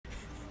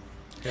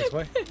This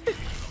way.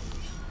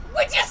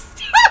 We just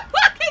stop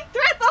walking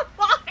through the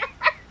water.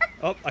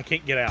 Oh, I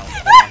can't get out.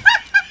 Hold on.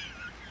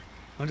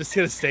 I'm just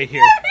gonna stay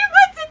here.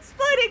 Everyone's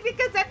exploding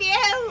because of you.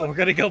 Oh, we're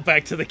gonna go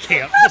back to the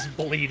camp, just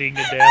bleeding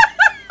to death.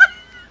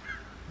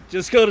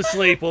 Just go to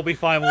sleep. We'll be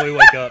fine when we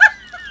wake up.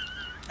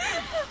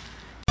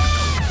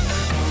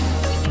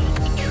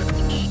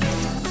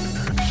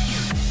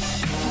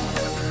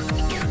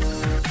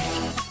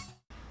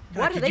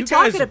 What are they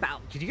talking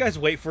about? Could you guys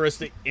wait for us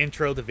to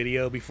intro the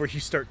video before you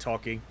start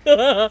talking?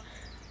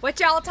 What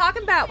y'all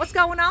talking about? What's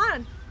going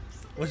on?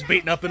 What's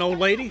beating up an old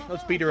lady?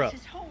 Let's beat her up.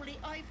 Holy,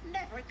 I've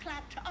never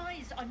clapped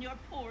eyes on your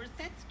poor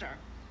sister.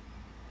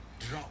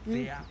 Drop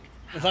the act.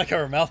 It's like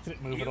her mouth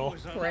didn't move at all. You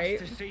was the Right.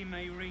 last to see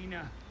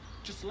Mayrina.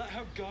 Just let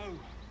her go.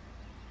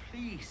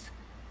 Please.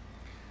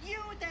 You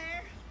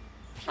there?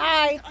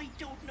 Hi. I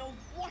don't know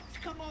what's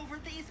come over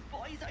these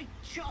boys. I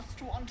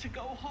just want to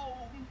go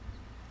home.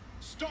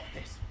 Stop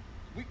this.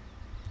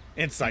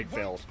 Insight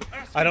failed.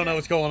 I don't know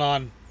what's going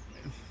on.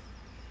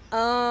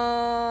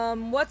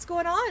 What's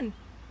going on?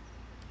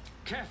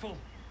 Careful.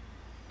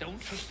 Don't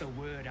trust a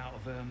word out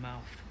of her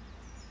mouth.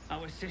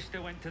 Our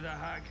sister went to the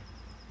hag,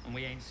 and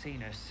we ain't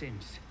seen her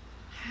since.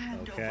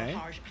 Hand Okay. over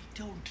heart, I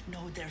don't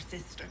know their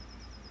sister.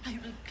 I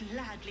will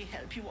gladly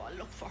help you all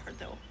look for her,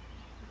 though.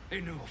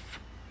 Enough.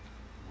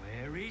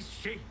 Where is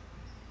she?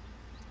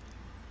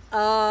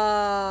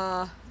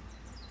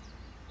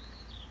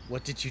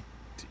 What did you...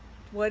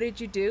 What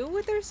did you do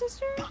with her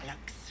sister?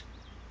 Bollocks.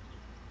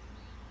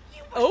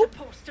 You were Oh.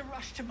 supposed to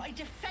rush to my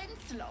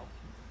defense, love.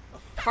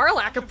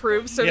 Karlak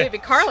approves, so Yeah. maybe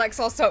Karlak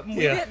saw something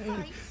we Yeah.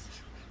 didn't.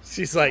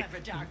 She's like, However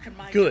darken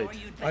my good. door,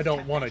 you'd I best don't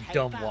have want a that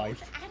help dumb out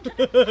wife. and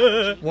an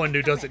apology One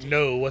who doesn't ready.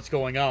 know what's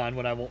going on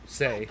when I won't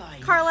say. Bye.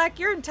 Karlak,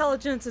 your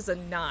intelligence is a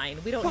 9.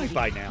 We don't need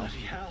Bye now. Bloody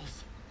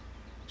hells.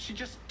 She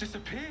just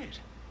disappeared.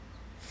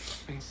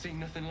 Ain't seen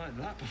nothing like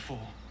that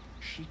before.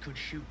 She could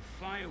shoot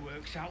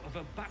fireworks out of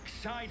her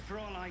backside for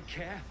all I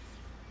care.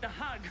 The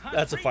hag has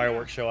That's a Rina.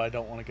 fireworks show I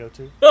don't want to go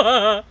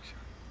to.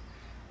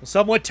 Will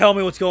someone tell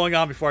me what's going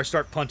on before I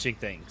start punching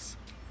things?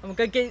 I'm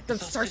gonna get them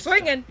to start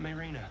swinging.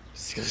 Mayrina.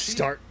 Just gonna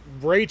start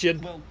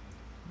raging. Well,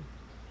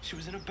 she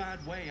was in a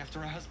bad way after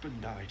her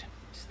husband died.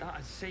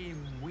 Started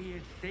saying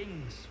weird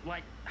things,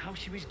 like how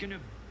she was gonna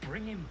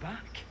bring him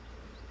back.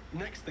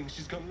 Next thing,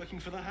 she's gone looking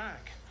for the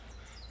hag.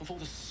 Of all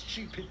the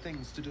stupid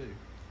things to do.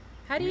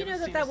 How do you know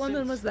that that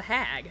woman was the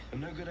hag?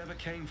 And no good ever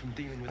came from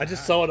dealing with I the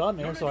just hag. saw it on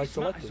there, None so of I this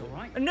matters, selected it. all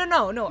right?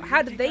 No. We How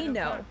need did to they get her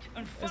know? back,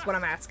 and Is what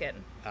I'm fast.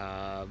 asking.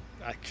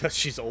 Because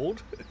she's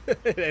old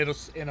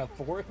in a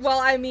forest. Well,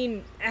 I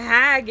mean,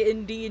 hag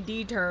in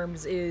D&D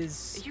terms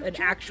is Are you an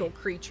joking? actual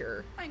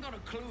creature. I ain't got a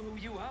clue who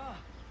you are.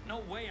 No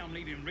way I'm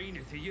leaving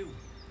Rena to you.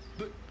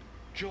 But,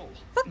 Joel,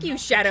 Fuck you, Not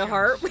a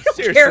Shadowheart. chance. We don't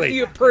care if Seriously.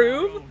 you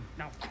approve.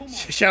 Now come on.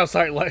 Shouts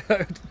out like,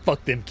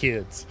 fuck them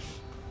kids.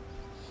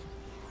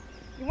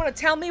 You want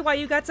to tell me why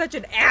you got such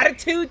an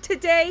attitude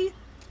today?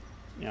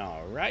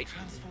 All right.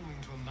 transforming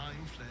into a mind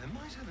flare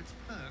might have its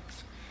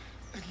perks.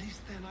 At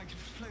least then I could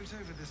float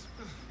over this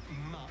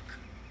muck.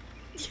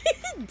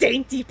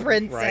 Dainty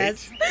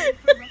princess. For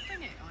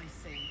roughing it, I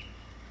see.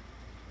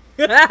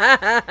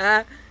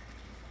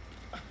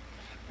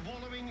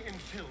 Wallowing in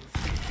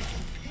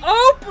filth.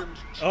 Oh!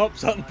 Oh,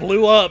 something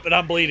blew up and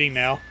I'm bleeding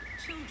now.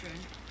 Children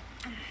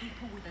and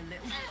people with a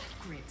little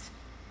grit.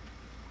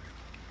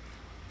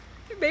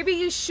 Maybe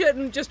you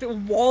shouldn't just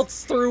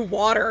waltz through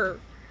water.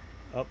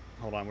 Oh,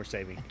 hold on, we're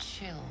saving. A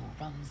chill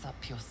runs up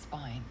your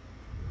spine.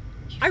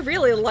 You I feel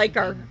really you're like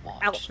our being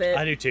watched. outfit.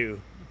 I do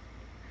too.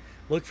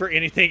 Look for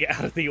anything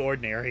out of the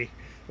ordinary,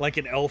 like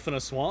an elf in a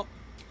swamp.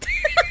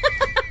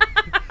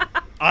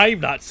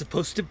 I'm not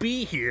supposed to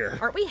be here.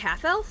 Aren't we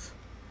half-elf?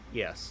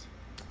 Yes.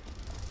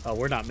 Oh,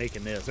 we're not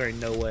making this. There ain't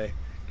no way.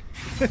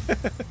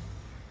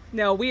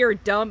 No, we are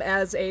dumb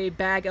as a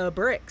bag of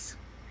bricks.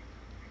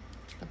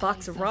 The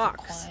box place of has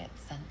rocks. A quiet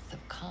sense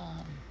of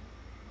calm.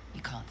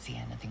 You can't see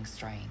anything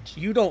strange.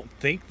 You don't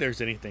think there's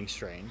anything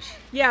strange.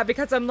 Yeah,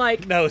 because I'm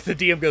like, No, the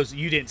DM goes,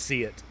 you didn't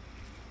see it.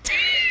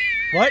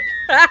 What?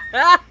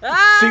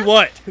 See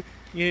what?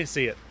 You didn't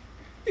see it.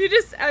 you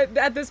just,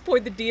 at this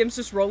point, the DM's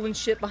just rolling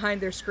shit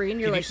behind their screen.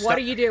 You're Can you like, stop- what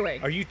are you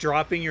doing? Are you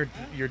dropping your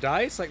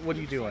dice? Like, what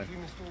are you doing?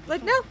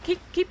 Like, no,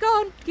 keep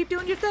going. Keep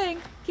doing your thing.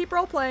 Keep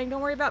role-playing.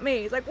 Don't worry about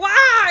me. He's like,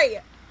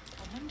 why?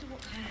 I wonder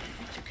what kind of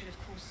creature could have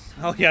caused so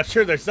Oh, yeah,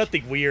 sure, there's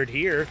nothing weird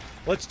here.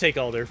 Let's take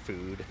all their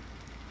food.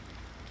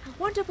 I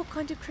wonder what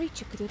kind of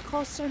creature could have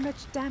caused so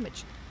much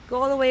damage.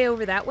 Go all the way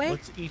over that way.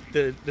 Let's take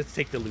the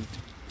loot.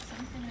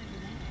 something over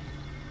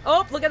there.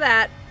 Oh, look at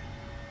that.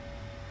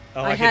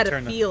 Oh, I can had a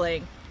turn the-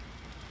 feeling.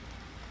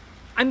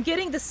 I'm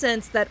getting the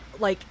sense that,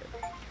 like,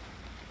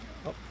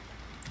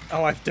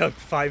 Oh, I've dug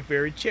 5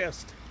 buried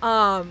chests.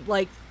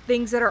 like,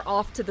 things that are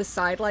off to the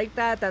side like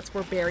that, that's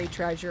where buried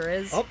treasure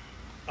is. Oh,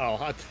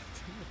 I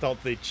thought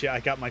I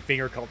got my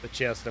finger caught the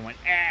chest and went,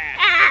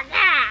 ah.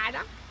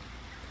 Ah,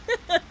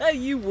 God!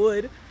 You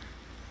would.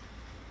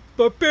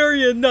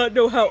 Barbarian not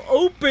know how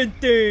open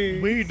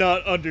things. We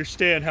not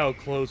understand how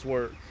clothes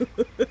work.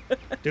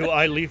 Do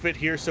I leave it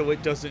here so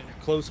it doesn't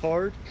close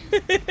hard?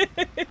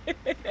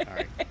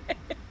 Alright.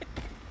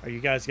 Are you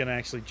guys gonna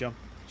actually jump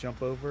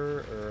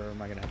over, or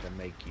am I gonna have to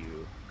make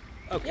you?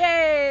 Okay.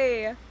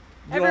 Yay! You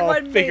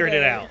Everyone all figured made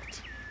it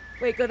out.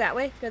 Wait, go that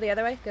way. Go the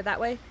other way. Go that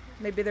way.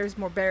 Maybe there's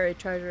more buried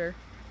treasure.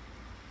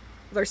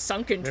 There's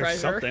sunken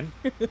There's treasure.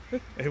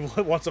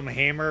 something. Want some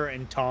hammer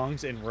and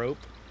tongs and rope?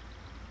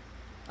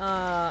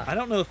 I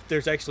don't know if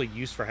there's actually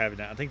use for having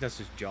that. I think that's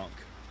just junk.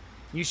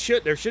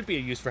 There should be a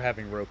use for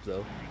having rope,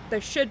 though.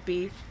 There should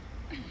be.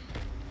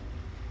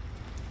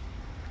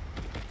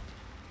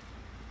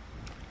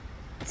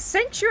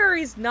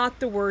 Sanctuary's not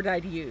the word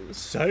I'd use.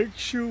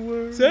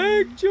 Sanctuary.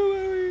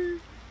 Sanctuary.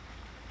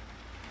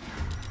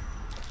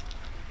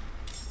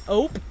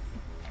 Oh.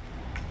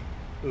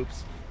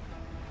 Oops.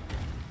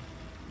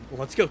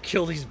 Let's go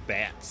kill these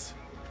bats.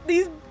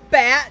 These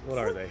bats. What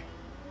are they?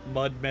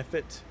 Mud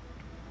mephit?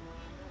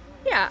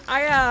 Yeah,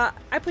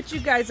 I put you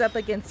guys up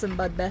against some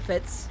mud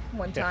mephits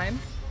one time.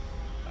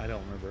 I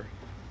don't remember.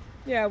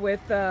 Yeah, with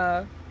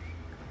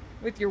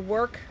your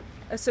work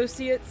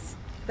associates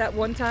that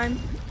one time.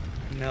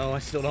 No, I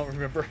still don't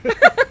remember.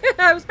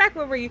 I was back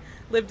when we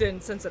lived in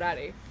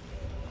Cincinnati.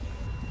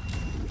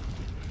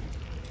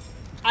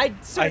 I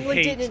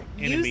certainly didn't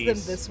use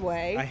them this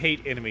way. I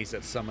hate enemies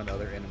that summon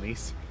other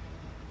enemies.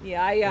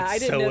 Yeah, I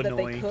didn't know that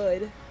annoying. they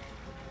could.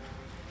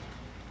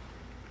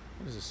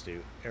 What does this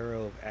do?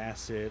 Arrow of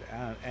acid.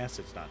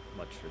 Acid's not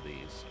much for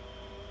these.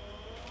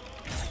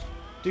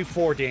 Do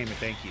 4 damage,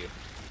 thank you.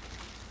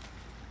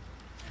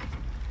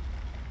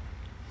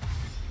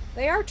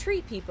 They are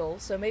tree people,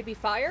 so maybe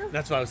fire?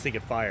 That's why I was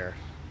thinking fire.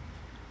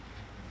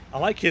 I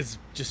like his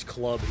just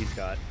club he's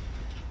got.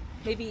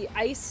 Maybe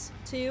ice,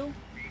 too?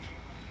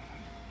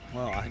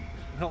 Well, I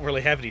don't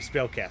really have any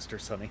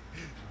spellcasters, honey.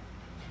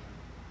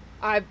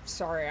 I'm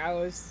sorry, I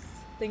was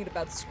thinking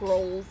about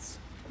scrolls.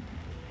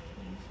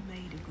 You've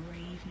made a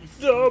grave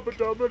mistake.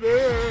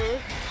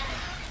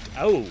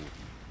 Oh.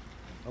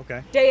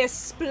 Okay. They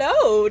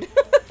explode!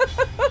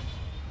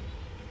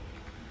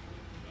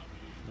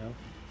 No.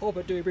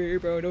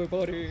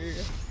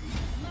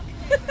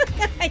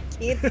 I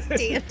can't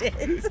stand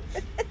it.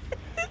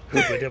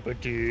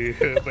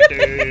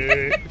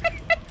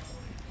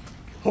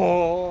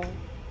 Oh.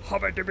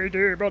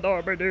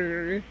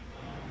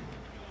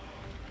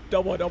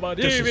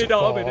 This is a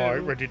fight.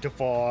 Ready to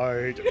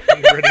fight.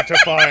 Ready to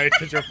fight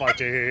because you're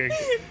fighting.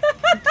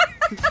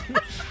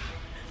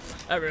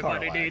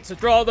 Everybody Carlisle. needs to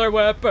draw their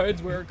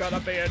weapons. We're gonna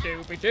be a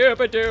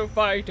doobie-doo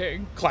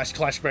fighting. Clash,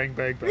 clash, bang,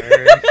 bang,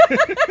 bang.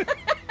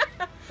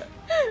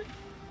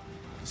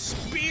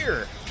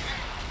 Spear.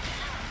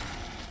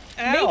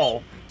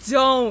 Ow.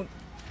 Don't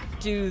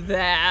do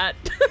that.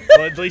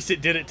 Well, at least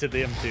it did it to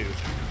them too.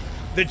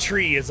 The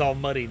tree is all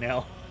muddy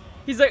now.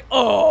 He's like,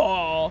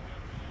 oh.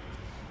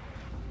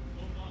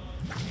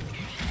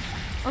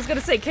 I was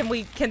gonna say, can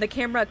the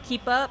camera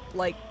keep up?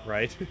 Like,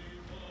 Right?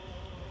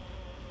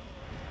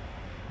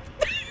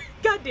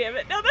 God damn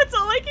it! Now that's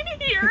all I can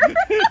hear.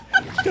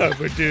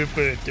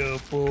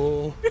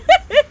 Double.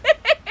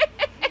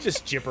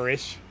 Just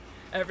gibberish.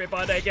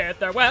 Everybody get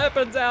their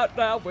weapons out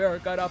now. We're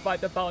gonna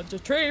fight a bunch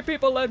of tree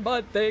people and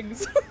mud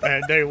things.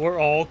 And they were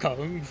all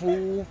kung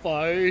fu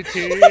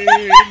fighting.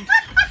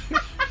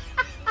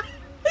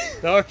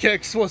 The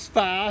kicks was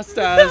fast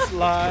as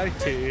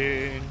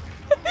lightning.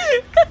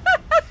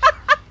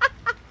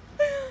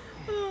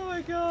 Oh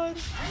my god.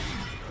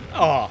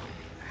 Oh,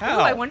 how?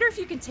 Oh, I wonder if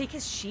you can take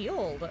his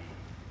shield.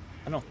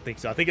 I don't think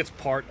so. I think it's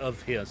part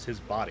of his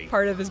body.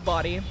 Part of his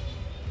body.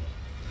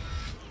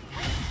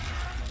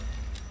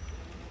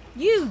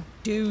 You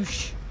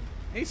douche.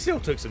 He still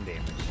took some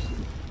damage.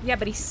 Yeah,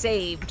 but he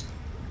saved.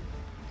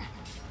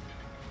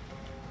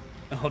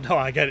 Oh no,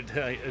 I got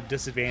a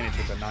disadvantage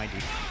with a 90.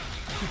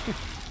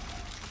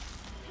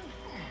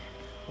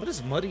 What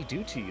does muddy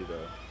do to you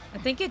though? I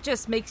think it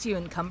just makes you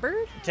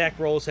encumbered. Attack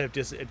rolls have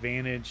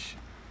disadvantage.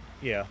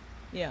 Yeah,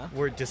 Yeah.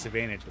 we're at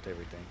disadvantage with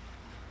everything.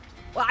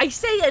 Well, I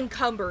say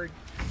encumbered,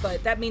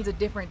 but that means a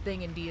different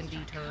thing in D&D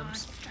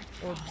terms.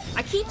 Or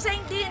I keep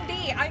saying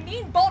D&D. I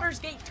mean Baldur's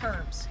Gate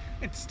terms.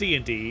 It's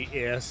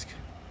D&D-esque.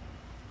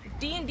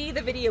 D&D,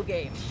 the video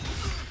game.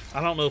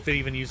 I don't know if it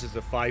even uses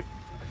the 5...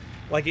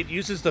 Like, it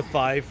uses the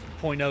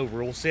 5.0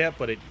 rule set,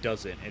 but it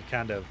doesn't. It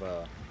kind of,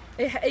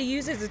 It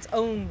uses its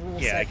own rule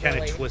set. yeah, it kind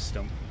of really. twists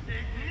them.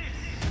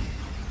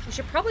 You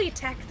should probably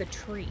attack the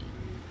tree.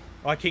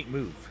 Oh, I can't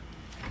move.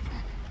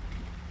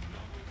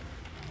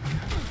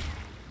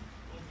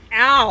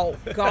 Ow!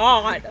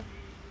 God!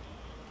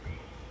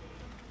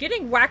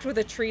 Getting whacked with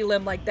a tree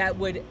limb like that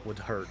would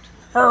Hurt.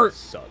 hurt.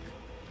 Suck.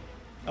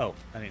 Oh,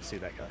 I didn't see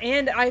that guy.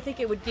 And I think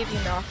it would give you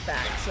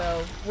knockback,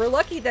 so we're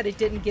lucky that it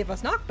didn't give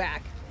us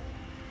knockback.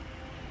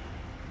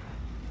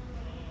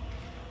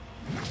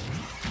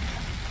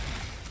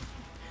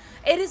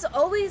 It has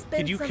always been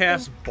Can you something...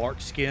 cast bark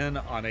skin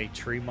on a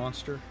tree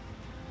monster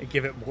and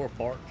give it more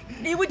bark?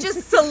 It would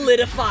just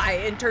solidify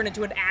and turn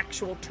into an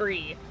actual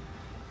tree.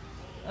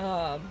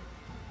 But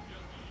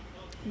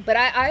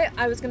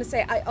I was gonna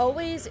say, I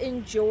always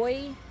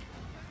enjoy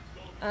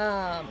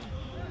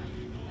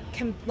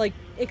like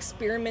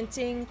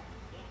experimenting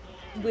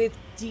with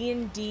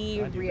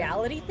D&D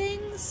reality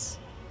things.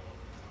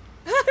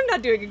 I'm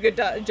not doing a good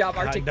job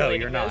articulating No,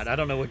 you're this. not. I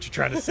don't know what you're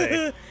trying to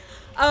say.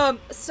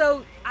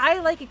 So I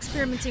like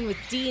experimenting with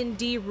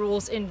D&D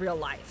rules in real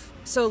life.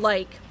 So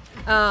like,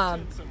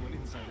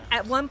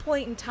 at one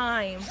point in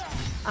time,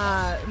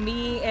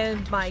 me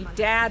and my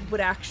dad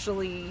would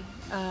actually,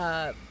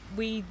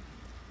 we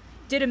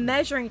did a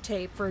measuring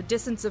tape for a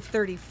distance of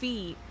 30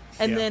 feet,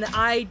 and then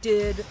I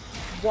did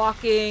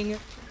walking,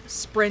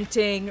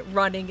 sprinting,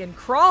 running, and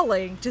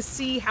crawling to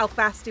see how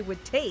fast it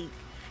would take.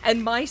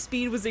 And my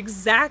speed was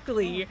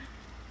exactly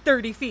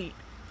 30 feet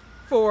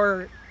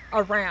for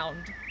a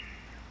round.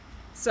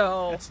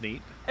 So That's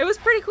neat. it was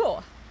pretty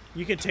cool.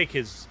 You can take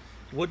his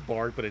wood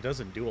bark, but it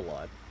doesn't do a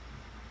lot.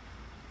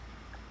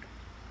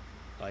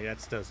 Like,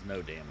 that does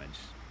no damage.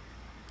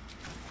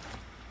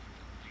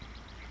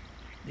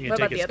 You can What take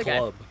about the his other guy?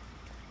 club.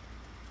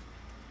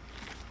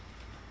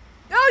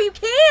 Oh, you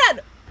can!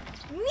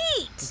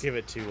 Neat! Give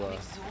it to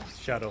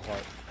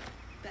Shadowheart.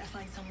 Better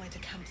find somewhere to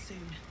camp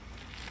soon.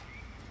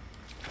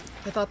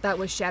 I thought that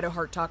was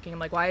Shadowheart talking. I'm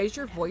like, why is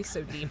your voice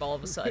so deep all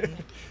of a sudden?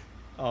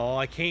 Oh,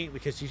 I can't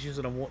because he's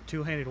using a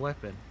two-handed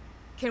weapon.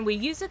 Can we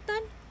use it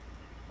then?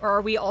 Or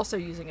are we also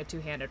using a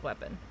two-handed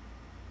weapon?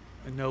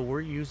 No,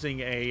 we're using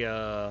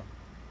a,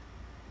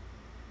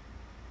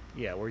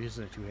 yeah, we're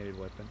using a two-handed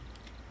weapon.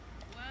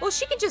 Well,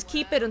 she can just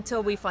keep it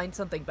until we find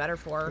something better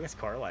for I her. guess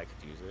Carla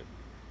could use it.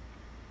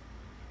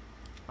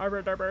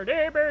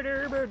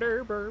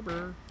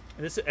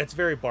 And it's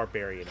very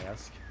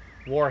barbarian-esque.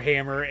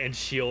 Warhammer and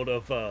shield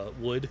of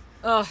wood.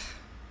 Ugh,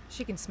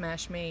 she can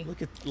smash me.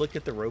 Look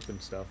at the rope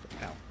and stuff.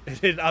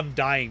 Ow. I'm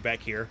dying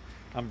back here.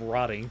 I'm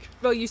rotting.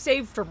 Well, you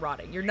saved from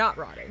rotting. You're not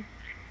rotting.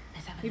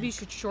 Let's have a Maybe you look.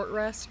 should short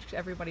rest.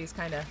 Everybody's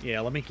kind of...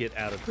 Yeah, let me get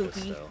out of this,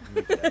 Poopy. though.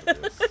 Let me get out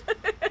of this.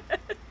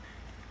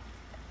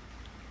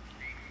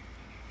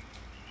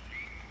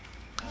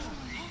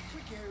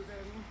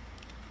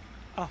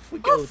 Off we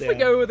go Off we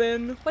go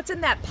then. What's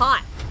in that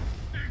pot?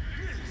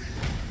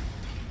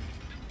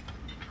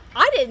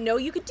 I didn't know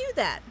you could do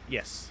that.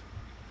 Yes.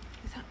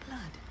 Is that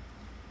blood?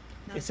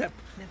 No, Is that...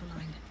 never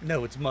mind.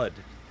 No, it's mud.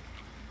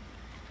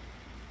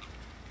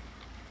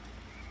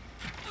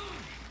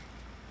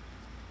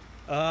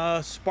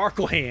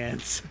 Sparkle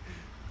hands.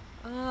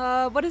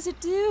 What does it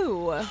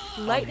do?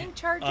 Lightning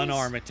charges?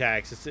 Unarmed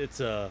attacks. It's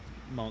a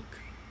monk.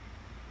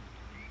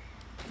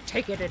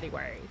 Take it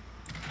anyway.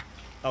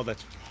 Oh,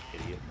 that's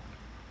idiot.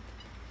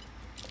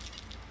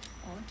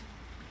 Odd.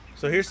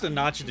 So here's the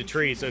notch of the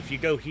tree. So if you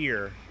go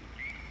here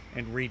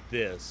and read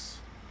this.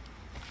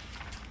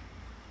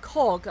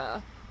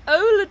 Cogga,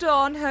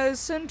 Oladon has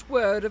sent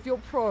word of your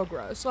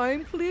progress. I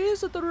am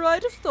pleased that the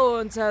Rite of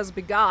Thorns has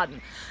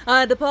begun.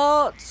 I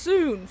depart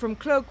soon from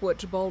Cloakwood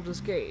to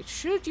Baldur's Gate.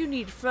 Should you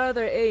need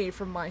further aid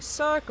from my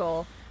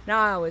circle,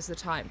 now is the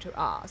time to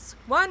ask.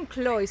 One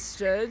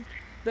cloistered,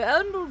 the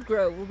Emerald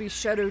Grove will be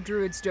Shadow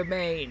Druid's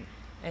domain,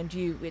 and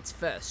you its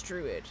first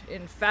druid.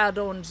 In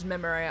Fadon's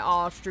memory,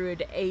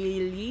 Archdruid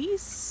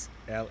Alice.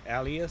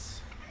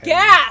 Alias?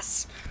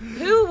 Gasp!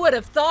 Who would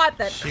have thought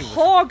that She was-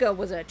 Cogga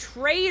was a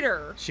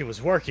traitor? She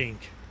was working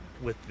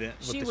with the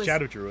She was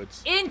Shadow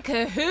Druids. in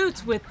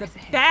cahoots with the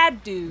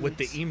bad dudes. With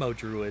the emo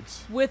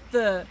druids. With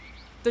the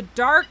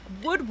dark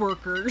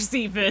woodworkers,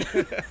 even.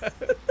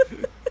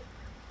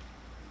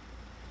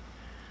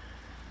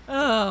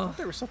 Oh.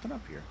 There was something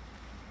up here.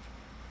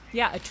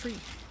 Yeah, a tree.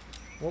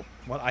 Well,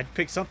 I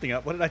picked something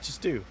up. What did I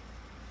just do?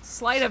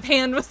 Sleight of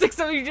hand was like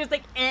something you just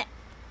like, eh.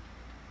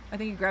 I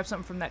think you grabbed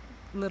something from that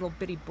little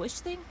bitty bush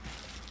thing.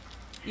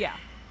 Yeah.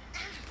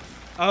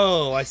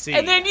 Oh, I see.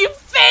 And then you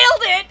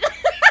failed it!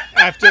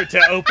 After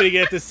opening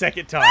it the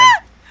second time.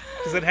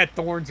 Because it had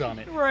thorns on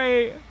it.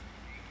 Right.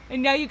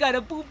 And now you got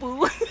a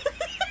boo-boo.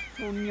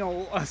 Oh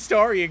no,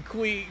 Astarian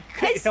Queen.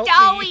 Help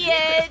me.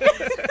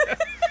 Astarian!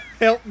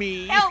 Help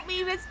me. Help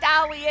me,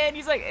 Astarian!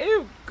 He's like,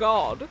 oh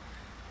god.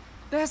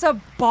 There's a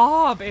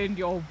barb in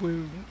your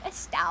wound.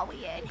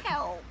 Astarian,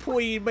 help.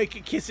 Please make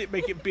it, kiss it,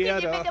 make it Can you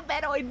better. make a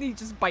better? And he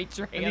just bites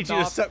your I need hand you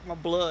to off. suck my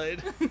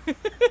blood.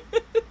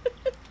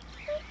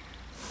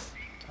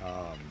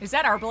 Is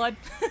that our blood?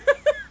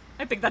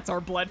 I think that's our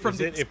blood from Is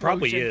the it? explosion. It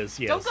probably is,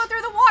 yes. Don't go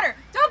through the water!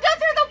 Don't go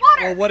through the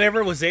water! Well,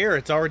 whatever was there,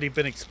 it's already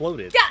been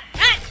exploded.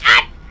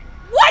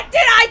 What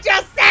did I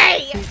just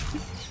say?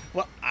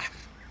 Well,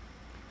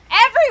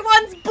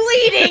 Everyone's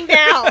bleeding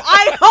now.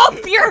 I hope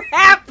you're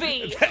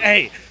happy.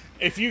 hey,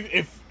 if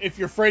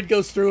your friend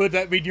goes through it,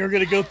 that means you're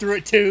gonna go through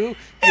it too.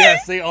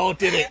 Yes, they all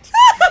did it.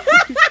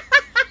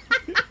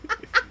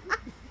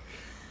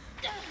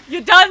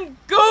 You done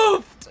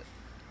goofed.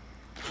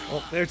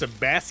 Well, there's a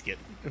basket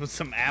with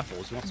some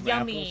apples. You want some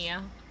Yummy.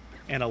 apples?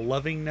 And a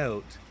loving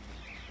note.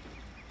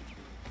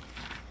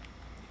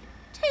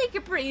 Take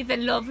a breather,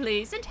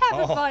 lovelies, and have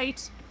a Oh.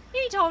 bite.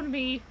 Eat on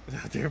me.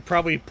 They're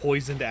probably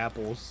poisoned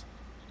apples.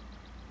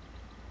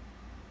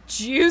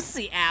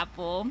 Juicy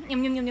apple.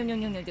 Yum, yum, yum, yum,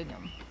 yum, yum, yum,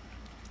 yum.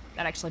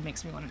 That actually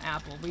makes me want an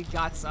apple. We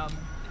got some.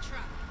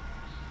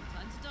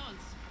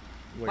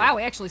 Where? Wow,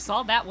 we actually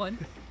solved that one.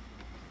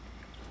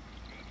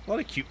 What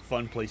a cute,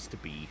 fun place to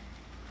be.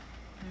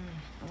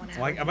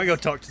 Whatever I'm gonna go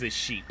talk to this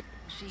sheep.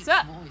 Sheep's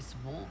Sup? voice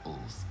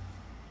warbles.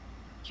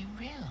 You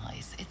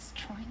realize it's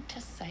trying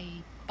to say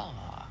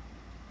bar.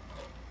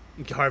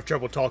 You have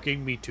trouble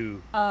talking? Me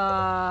too.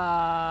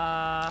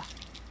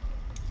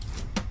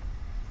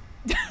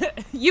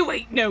 You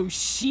ain't no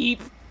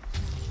sheep.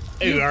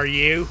 Who are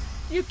you?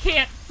 You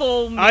can't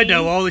fool me. I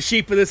know all the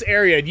sheep in this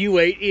area, and you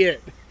ain't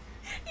it.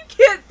 You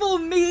can't fool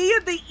me.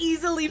 The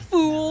easily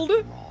fooled.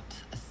 Rot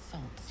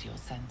assaults your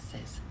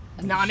senses.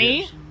 As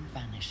Nani? the vision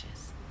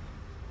vanishes.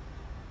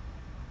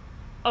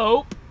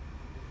 Oh.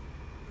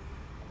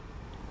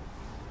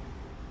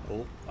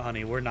 Oh,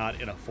 honey, we're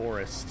not in a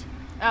forest.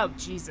 Oh,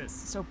 Jesus.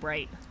 So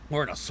bright.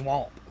 We're in a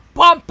swamp.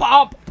 Bum,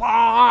 bum,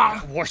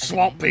 bum. We're A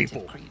swamp diminutive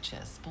people. creature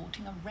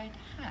sporting a red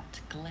hat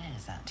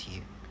glares at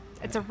you.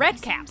 It's a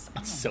red cap.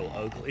 That's so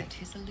Unaware ugly. That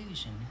his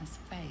illusion has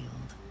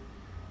failed.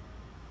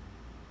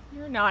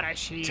 You're not a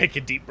sheep. Take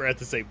a deep breath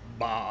and say,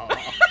 bah.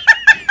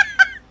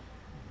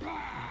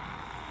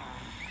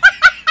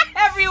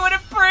 Everyone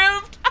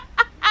approved.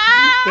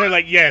 They're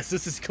like, yes,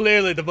 this is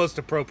clearly the most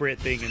appropriate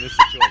thing in this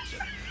situation.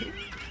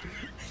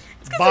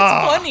 It's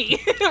because it's funny.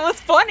 It was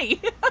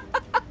funny.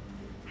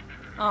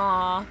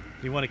 Aw.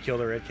 You want to kill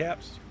the red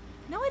caps?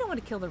 No, I don't want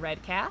to kill the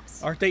red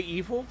caps. Aren't they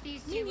evil?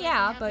 These two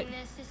Yeah, were but- helping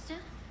their sister,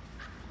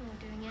 or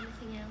doing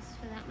anything else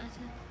for that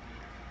matter.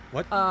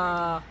 What?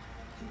 Whoever,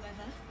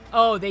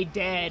 Oh, they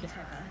dead.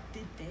 whatever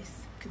did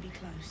this could be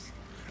close.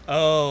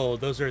 Oh,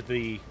 those are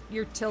the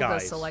Your Tilda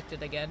Guys.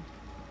 selected again.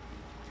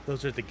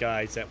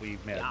 guys that we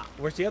met. Yeah.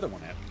 Where's the other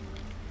one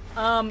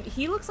at?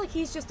 He looks like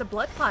he's just a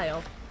blood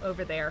pile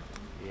over there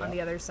Yeah. on the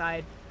other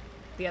side.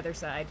 The other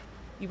side.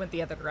 You went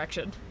the other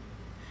direction.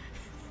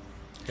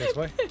 This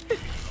way?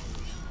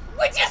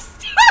 Would you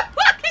stop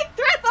walking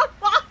through the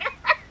water?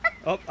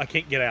 Oh, I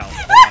can't get out.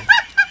 Hold on.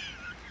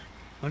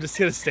 I'm just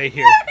gonna stay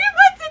here.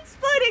 Everyone's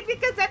exploding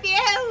because of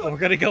you. We're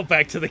gonna go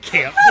back to the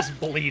camp, just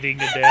bleeding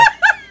to death.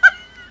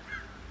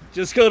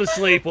 Just go to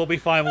sleep. We'll be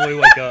fine when we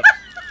wake up.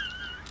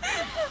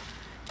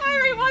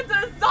 Everyone's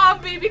a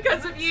zombie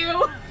because of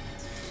you.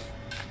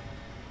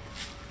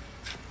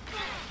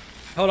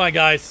 Hold on,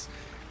 guys.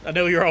 I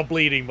know you're all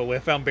bleeding, but we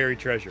found buried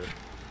treasure.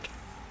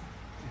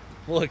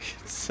 Look,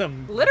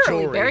 some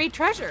Literally jewelry. buried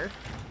treasure.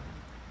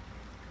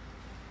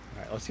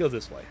 All right, let's go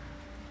this way.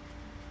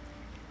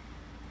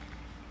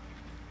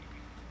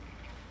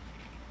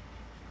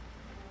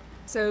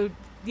 So,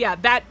 yeah,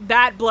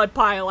 that blood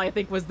pile, I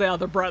think, was the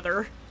other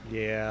brother.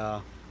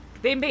 Yeah.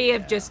 They may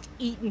have just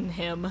eaten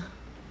him.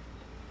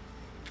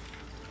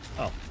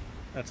 Oh,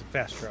 that's a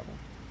fast travel.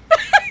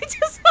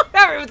 Just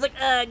everyone's like,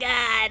 oh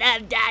god,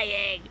 I'm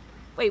dying.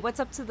 Wait, what's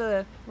up to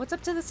the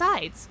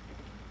sides?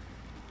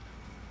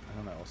 I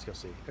don't know. Let's go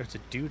see. There's a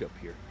dude up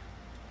here.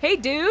 Hey,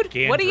 dude,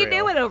 what are you Gandrail.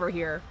 doing over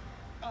here?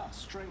 Ah,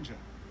 stranger.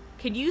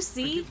 Can you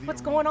see Forgive the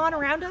what's going on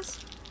aroma. around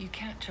us? You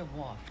catch a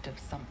waft of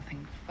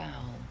something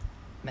foul,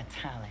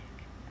 metallic,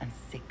 and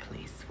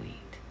sickly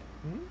sweet.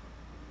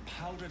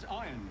 Powdered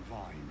iron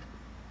vine.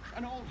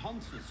 An old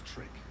hunter's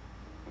trick.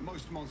 But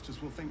most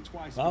monsters will think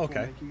twice Oh,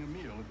 before okay. making a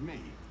meal of me.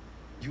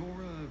 You're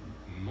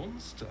a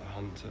monster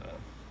hunter.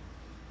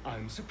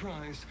 I'm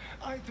surprised.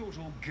 I thought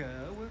all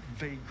Gur were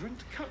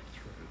vagrant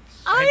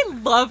cutthroats. I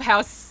love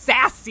how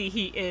sassy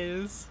he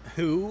is.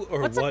 Who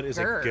or What's what a is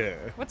a gur?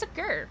 gur? What's a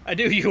gur? I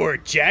knew you were a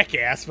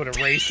jackass, but a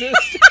racist.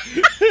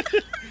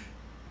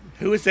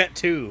 Who is that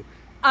to?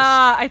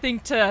 I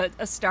think to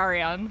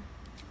Astarion.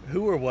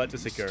 Who or what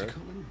is a gur?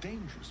 Mystical and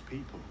dangerous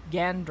people.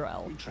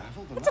 Gandrel. We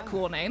travel the That's a land,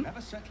 cool name. Never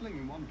settling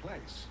in one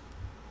place.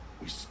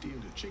 We steal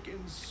the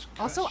chickens.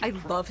 Also, curse I your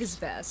love crops, his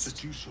vest.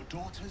 Seduce your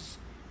daughters.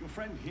 Your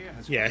friend here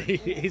has. Yeah, great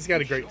he's got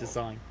a for great sure.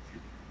 design.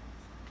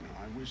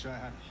 I wish I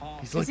had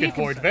half. He's the looking he a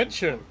for com-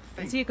 adventure.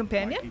 Is he a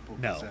companion? my people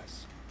No.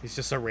 possess. He's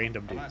just a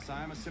random dude. Alas,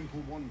 I am a simple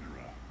wanderer.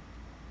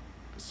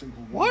 A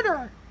simple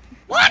Wanderer!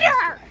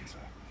 Wanderer!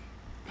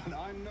 But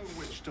I'm no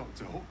witch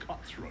doctor or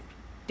cutthroat.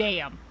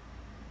 Damn.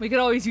 We could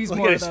always use Look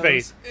more at of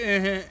his those.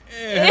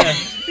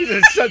 face. He's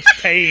in such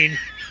pain.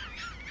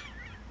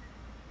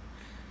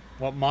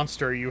 What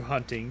monster are you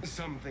hunting?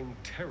 Something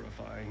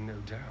terrifying, no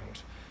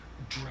doubt.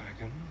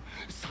 Dragon,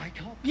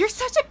 cyclops. You're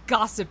such a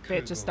gossip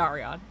bitch,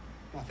 Astarion.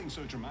 Nothing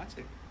so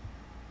dramatic.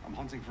 I'm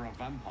hunting for a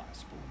vampire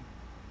spawn.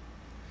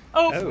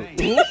 Oh, Oh.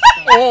 Name,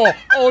 Oh,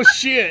 oh I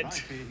shit.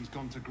 fear he's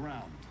gone to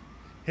ground.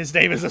 His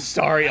name is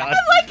Astarion. I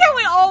like how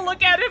we all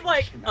look at him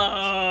like, If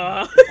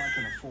I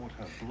can afford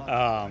her blood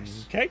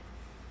price. Okay.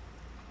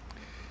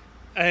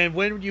 And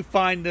when would you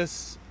find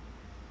this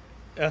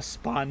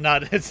spawn?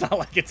 It's not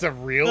like it's a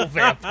real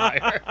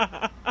vampire.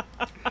 I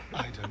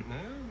don't know.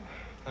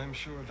 I'm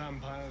sure a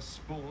vampire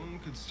spawn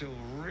could still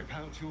rip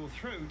out your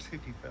throat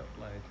if he felt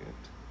like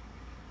it.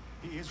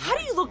 He is how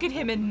do you right. look at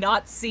him and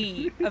not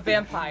see a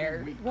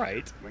vampire? Weak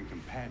Right. When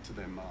compared to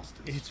their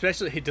masters.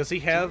 Especially, does he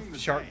During have the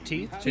sharp day, you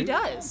teeth have He too? the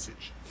does.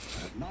 advantage.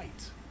 But at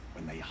night,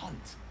 when they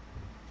hunt,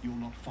 you'll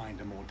not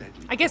find a more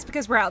deadly. I guess prey.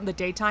 because we're out in the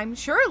daytime,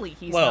 surely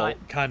he's Well,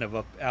 not. kind of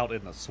up out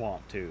in the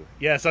swamp too.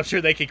 Yes, I'm sure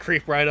they could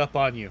creep right up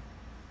on you.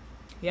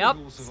 Yep.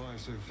 We've all survived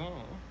so far.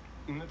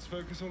 Let's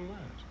focus on that.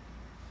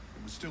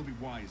 It would still be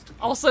wise to.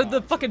 Also,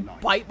 the fucking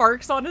bite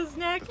marks on his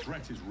neck. The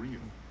threat is real.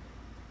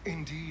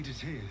 Indeed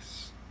it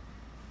is.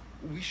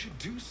 We should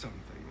do something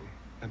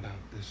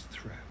about this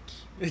threat.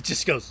 It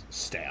just goes,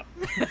 stab.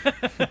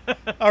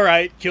 All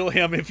right, kill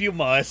him if you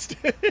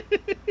must.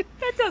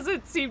 That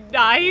doesn't seem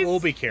nice. We'll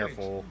be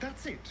careful. Wait,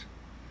 that's it.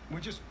 We're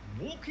just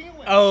walking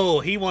away. Oh,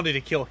 he wanted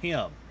to kill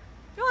him.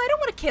 No, I don't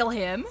want to kill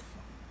him.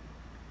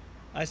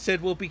 I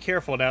said we'll be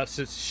careful now.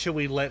 So should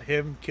we let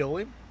him kill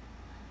him?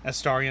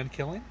 Astarion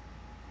kill him?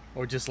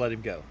 Or just let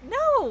him go?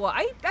 No,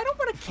 I don't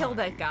want to kill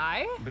that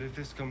guy. But if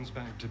this comes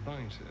back to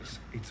bite us,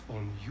 it's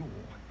on your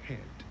head.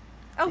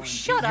 Oh,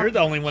 shut up. You're the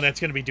only one that's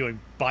going to be doing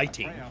I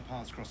biting. pray our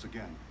paths cross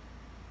again.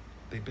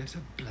 They better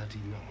bloody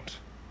not.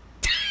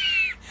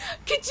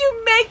 Could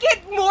you make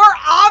it more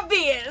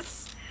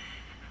obvious?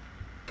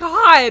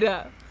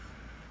 God.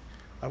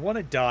 I want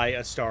to dye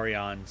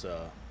Astarion's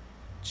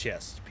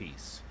chest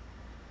piece.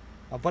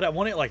 But I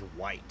want it like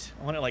white.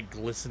 I want it like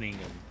glistening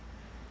and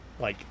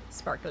like...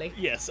 Sparkly.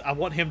 Yes, I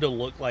want him to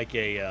look like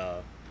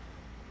a...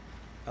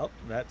 Oh,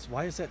 that's...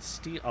 Why is that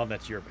steel? Oh,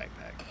 that's your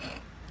backpack.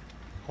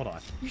 Hold on.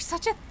 You're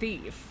such a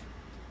thief.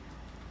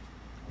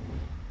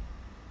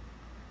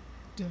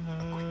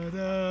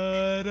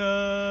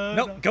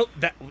 No, go...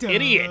 That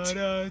idiot!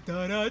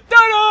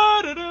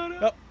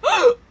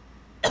 Oh.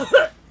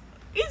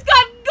 He's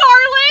got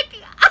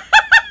garlic!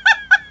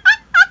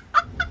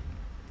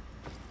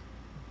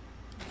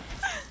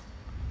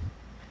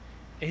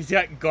 He's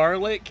got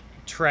garlic,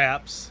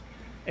 traps,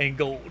 and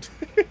gold.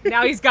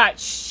 Now he's got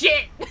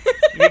shit.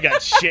 You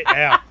got shit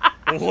now.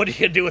 What are you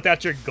gonna do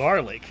without your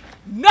garlic?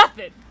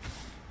 Nothing.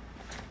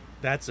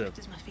 That's a...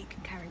 As my feet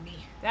can carry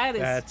me. That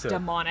is That's a-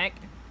 demonic.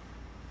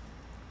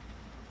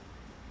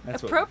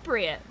 That's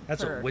Appropriate.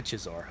 That's for- what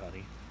witches are,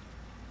 honey.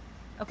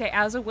 Okay,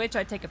 as a witch,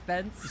 I take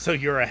offense. So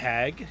you're a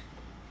hag?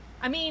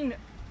 I mean,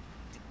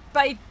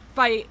 by in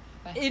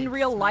Fetid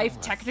real life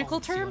smell technical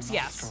assaults your terms,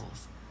 yes.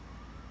 nostrils.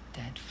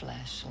 Dead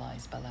flesh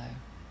lies below.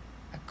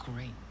 A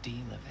great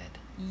deal of it.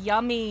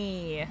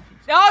 Yummy.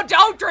 No,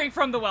 don't drink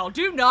from the well.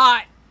 Do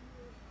not.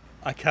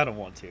 I kind of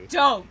want to.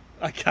 Don't.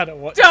 I kind of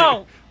want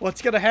Don't. to.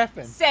 What's gonna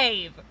happen?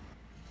 Save.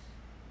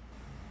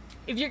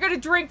 If you're gonna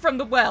drink from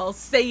the well,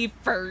 save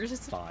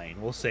first.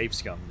 Fine, we'll save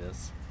scum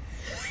this.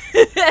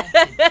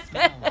 Fetid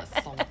smell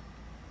assaults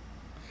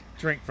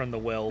Drink from the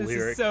well This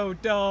lyric. is so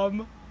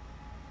dumb.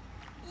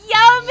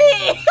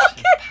 Yummy. Look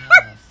at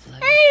power her flows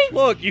face.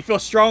 Look, you feel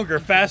stronger,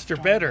 faster,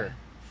 stronger, better.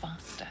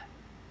 Faster.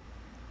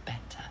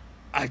 Better.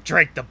 I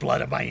drank the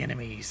blood of my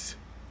enemies.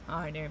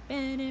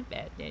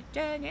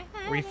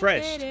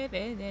 Refreshed. I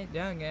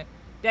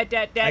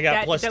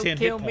got plus don't 10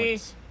 kill hit me.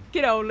 points.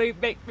 Can only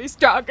make me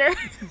stronger.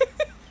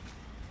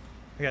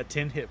 I got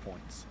 10 hit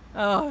points.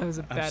 Oh, that was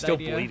a bad I'm still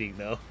idea. bleeding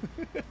though.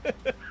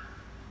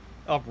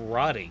 I'm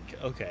rotting.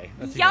 Okay,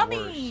 that's even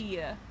worse. Yummy.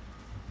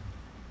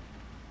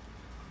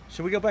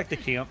 Should we go back to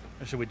camp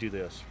or should we do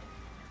this?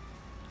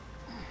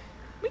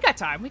 We got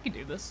time. We can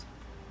do this.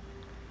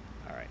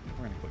 All right,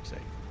 we're gonna quick save.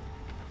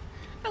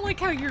 I like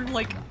how you're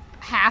like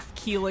half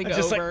keeling I'm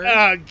just over. like,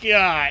 oh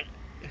god.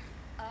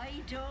 I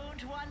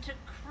don't want a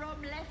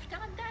crumb left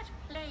on that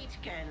plate,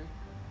 girl.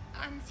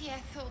 Auntie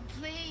Ethel,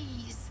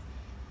 please.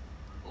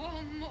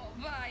 One more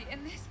bite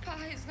and this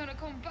pie is gonna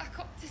come back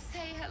up to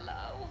say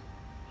hello.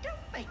 Don't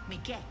make me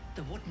get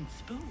the wooden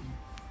spoon.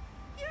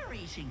 You're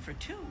eating for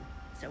two,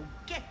 so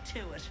get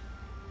to it.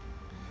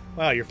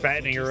 Wow, you're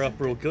fattening her up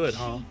real good,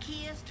 huh?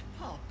 Cheekiest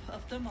pup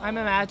of them all. I'm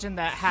imagining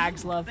that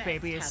hags You love best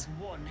babies have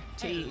one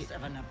to hell eat.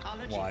 of an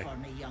apology Why? for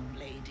me, young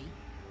lady.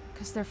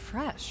 Because they're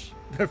fresh.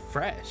 They're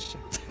fresh.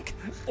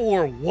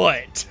 Or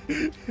what?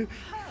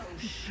 How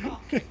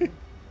shocking.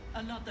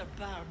 Another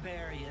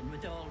barbarian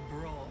with all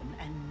brawn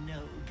and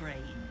no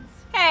brains.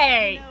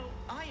 Hey! You know,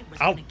 I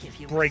was I'll gonna give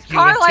you break you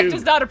Karlak in two.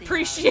 does not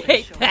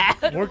appreciate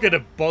that. We're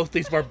gonna, both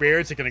these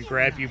barbarians are gonna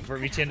grab you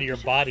from each end of your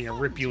body and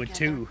rip you in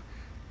two.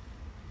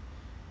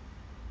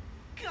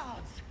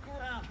 Gods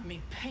grant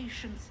me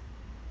patience.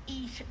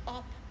 Eat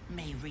up,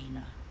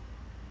 Mayrina.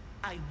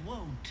 I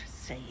won't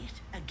say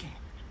it again.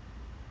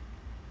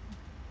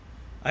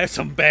 I have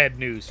some bad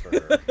news for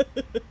her.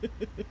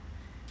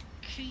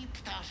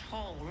 Keep that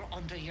hole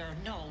under your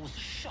nose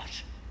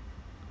shut,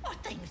 or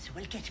things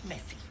will get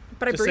messy.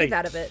 But I Just breathe say-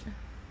 out of it.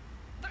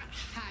 That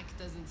hag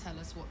doesn't tell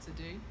us what to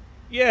do.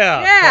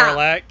 Yeah, Yeah.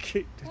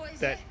 Karlak. What is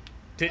That it?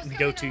 didn't What's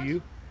go going to on?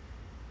 you.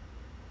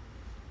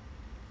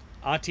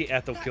 Auntie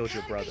Ethel That killed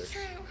your can't be brothers.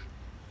 true.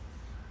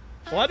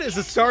 Why does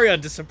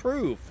Astarion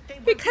disapprove? They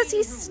were Because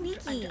being he's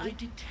rude, sneaky. And I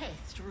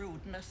detest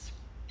rudeness.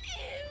 You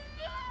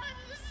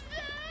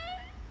monster!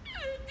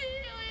 The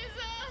deal is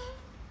off.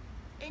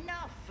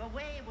 Enough,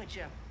 away with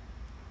you.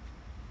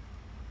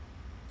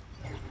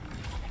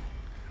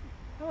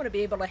 I want to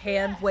be able to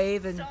hand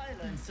wave and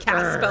Silence of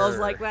cast her. spells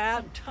like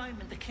that. Some time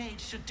in the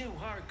cage should do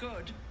her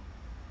good.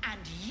 And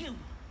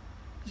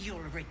you'll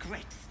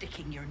regret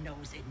sticking your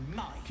nose in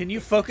my Can you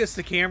business. focus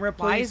the camera,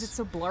 please? Why is it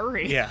so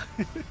blurry? Yeah.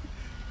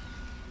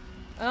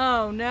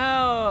 Oh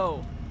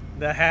no.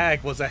 The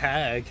hag was a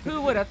hag.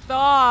 Who would have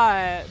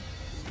thought?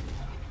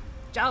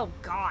 Oh,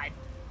 God.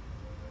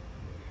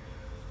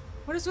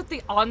 What is with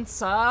the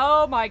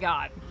onsa? Oh, my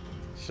God.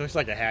 She looks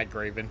like a hag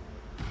graven.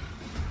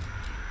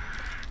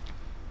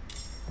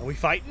 Are we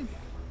fighting?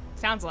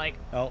 Sounds like.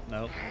 Oh,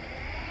 no.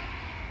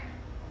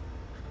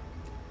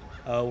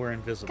 Oh, we're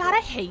invisible. God,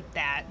 I hate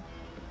that.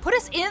 Put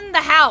us in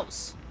the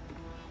house.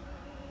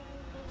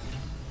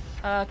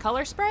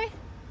 Color spray?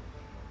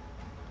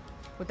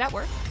 Would that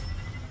work?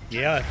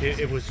 Yeah,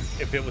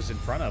 if it was in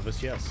front of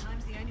us, yes.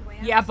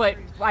 Yeah, but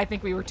I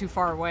think we were too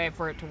far away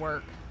for it to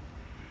work.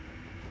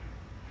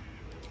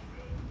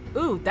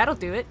 Ooh, that'll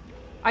do it.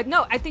 I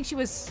think she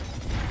was...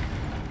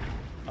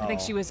 I think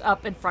she was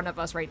up in front of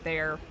us right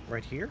there.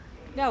 Right here?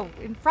 No,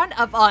 in front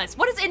of us.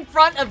 What does in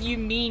front of you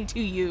mean to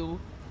you?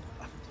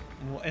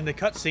 Well, in the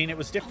cutscene, it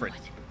was different.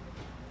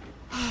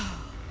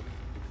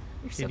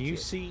 So Can you cute.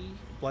 see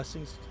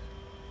blessings?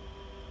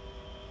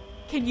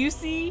 Can you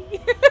see?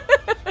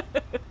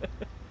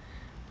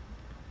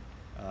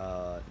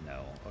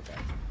 No. Okay.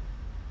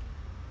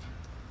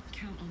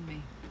 Count on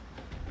me.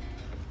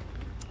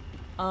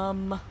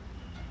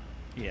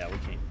 Yeah, we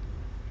can't.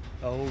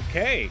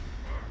 Okay.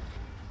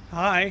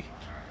 Hi.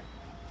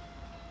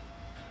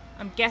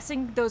 I'm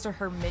guessing those are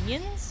her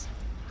minions?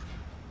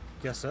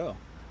 Guess so.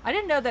 I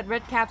didn't know that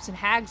red caps and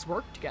hags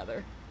worked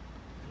together.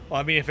 Well,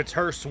 I mean, if it's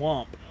her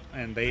swamp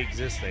and they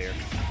exist there.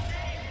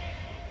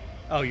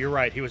 Oh, you're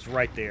right. He was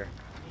right there.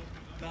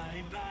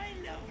 Bye-bye,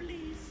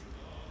 lovelies.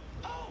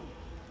 Oh,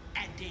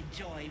 and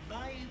enjoy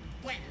my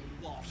well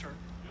water.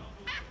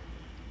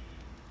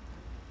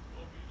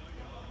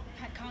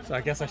 So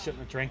I guess I shouldn't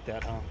have drank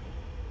that, huh?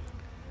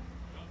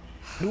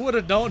 Who would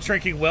have known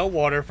drinking well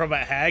water from a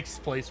hag's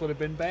place would have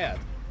been bad?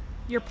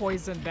 You're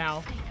poisoned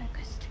now.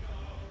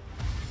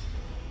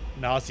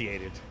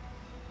 Nauseated.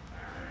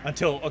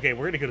 Until, okay,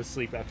 we're gonna go to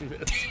sleep after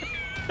this.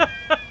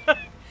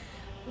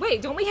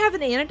 Wait, don't we have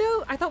an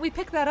antidote? I thought we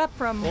picked that up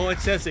from... Well, it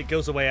says it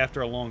goes away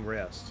after a long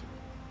rest.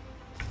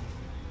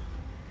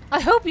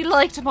 I hope you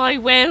liked my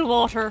whale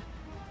water.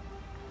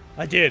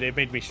 I did. It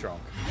made me strong.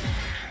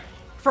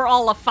 For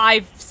all of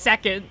 5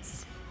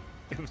 seconds.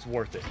 It was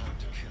worth it.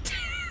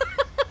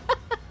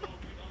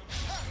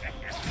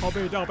 Oh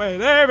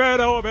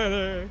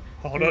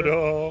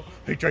no,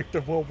 he drank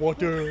the well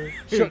water.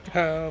 Should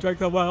have. Drink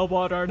the well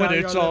water. Went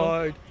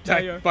inside.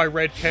 Attacked by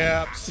red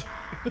caps.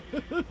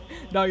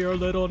 Now you're a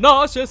little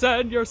nauseous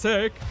and you're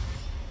sick.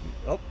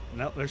 Oh,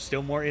 no, there's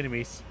still more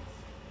enemies.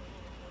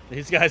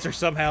 These guys are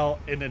somehow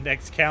in the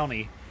next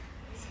county.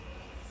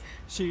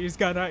 She's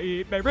gonna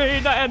eat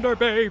Mayrina and her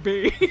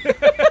baby.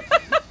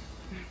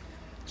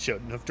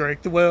 Shouldn't have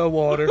drank the well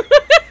water.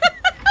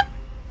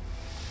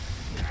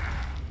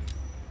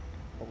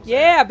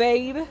 Yeah,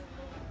 babe.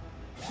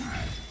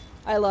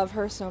 I love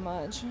her so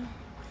much.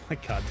 My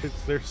God,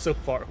 they're so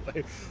far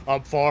away.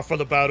 I'm far from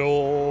the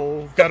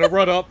battle. Gotta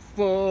run up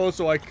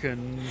so I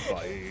can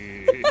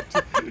fight.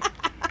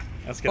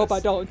 Hope I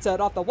don't set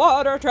off the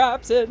water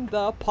traps in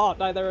the pot.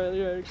 Neither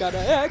you're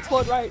gonna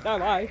explode right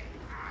now. I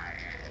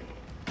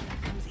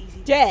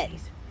dead.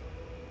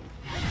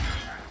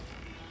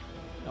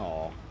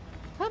 Aw.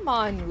 Come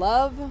on,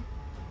 love.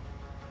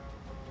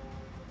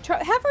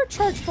 Have her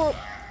charge for.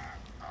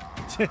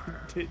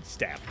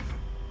 Stab.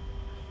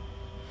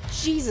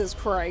 Jesus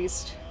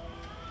Christ.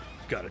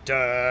 Gotta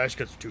dash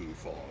because it's too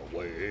far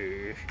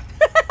away.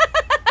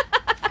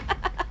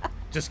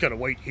 Just gotta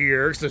wait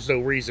here because there's no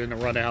reason to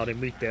run out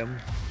and meet them.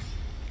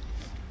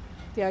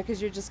 Yeah,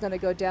 because you're just gonna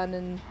go down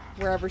in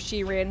wherever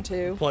she ran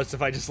to. Plus,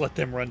 if I just let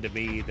them run to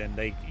me, then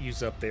they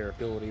use up their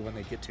ability when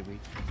they get to me.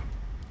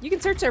 You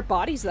can search their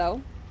bodies,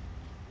 though.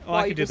 Oh,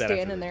 I can do that after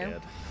standing they're there.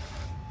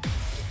 dead.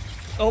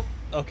 Oh,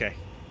 okay.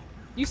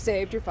 You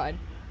saved, you're fine.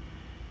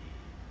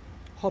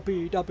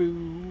 Hobby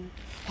daboo.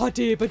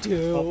 Hotty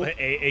badoo. Oh,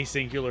 a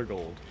singular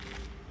gold.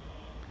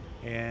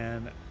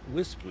 And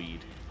wispweed.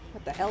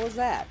 What the hell is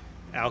that?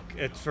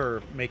 It's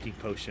for making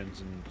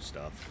potions and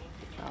stuff.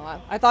 Oh,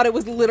 I thought it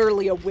was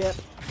literally a whip.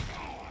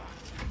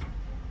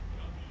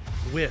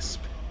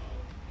 Wisp.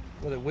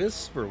 Was it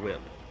wisp or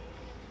whip?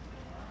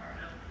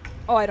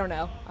 Oh, I don't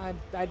know. I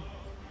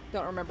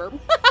don't remember.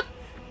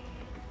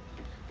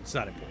 It's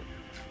not important.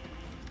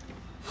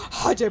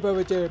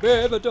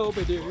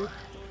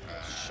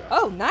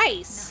 Oh,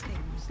 nice.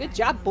 Good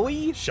job,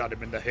 boy. Shot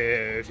him in the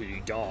head and he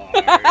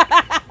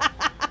died.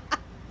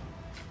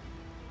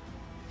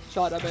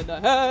 Shot him in the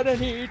head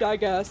and he died. I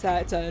guess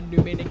that's a new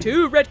meaning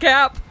to red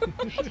cap.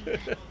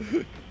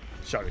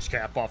 Shot his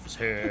cap off his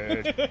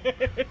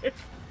head.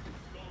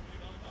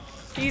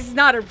 He's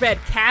not a red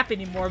cap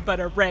anymore, but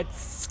a red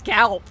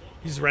scalp.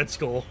 He's Red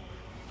Skull.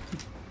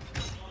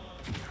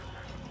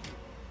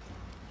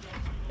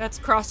 That's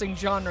crossing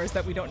genres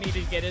that we don't need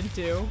to get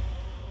into.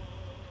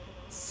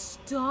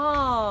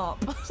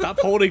 Stop. Stop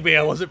holding me.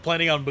 I wasn't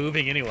planning on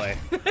moving anyway.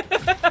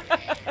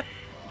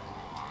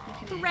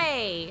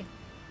 Hooray.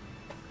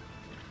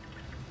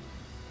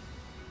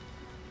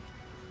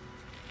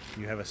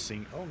 You have a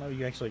Oh, no,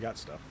 you actually got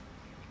stuff.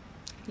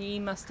 He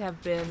must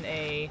have been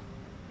a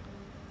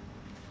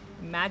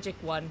magic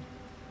one.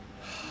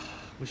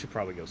 We should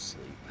probably go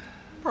sleep.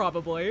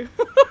 Probably.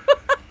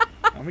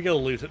 Let me go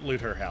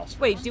loot her house.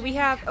 Wait, first. do we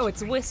have... Oh,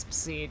 it's wisp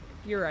seed.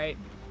 You're right.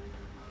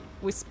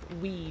 Wisp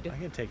weed. I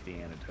can take the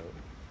antidote.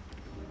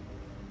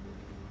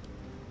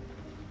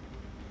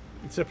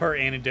 Except her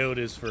antidote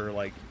is for,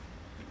 like,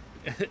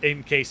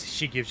 in case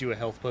she gives you a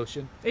health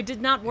potion. It did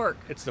not work.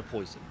 It's the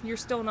poison. You're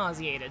still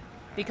nauseated.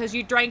 Because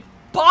you drank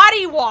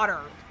body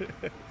water!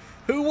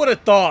 Who would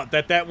have thought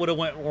that that would have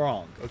went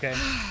wrong, okay?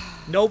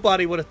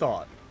 Nobody would have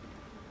thought.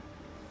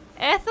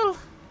 Ethel,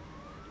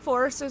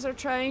 forces are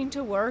trying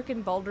to work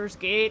in Baldur's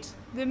Gate.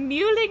 The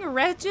mewling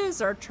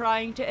wretches are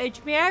trying to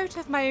edge me out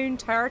of my own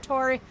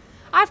territory.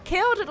 I've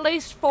killed at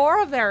least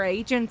 4 of their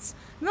agents.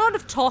 None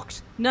have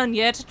talked, none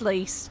yet at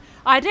least.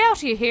 I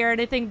doubt you hear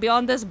anything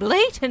beyond this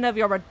bleating of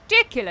your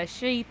ridiculous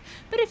sheep,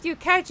 but if you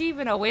catch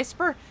even a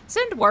whisper,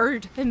 send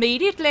word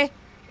immediately.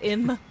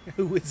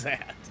 Who is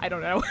that? I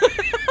don't know.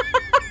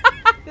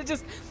 It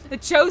just a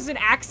chosen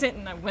accent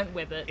and I went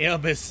with it.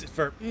 M is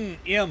for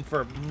M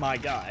for my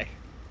guy.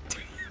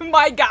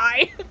 My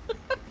guy.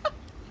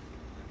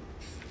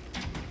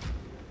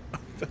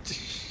 Just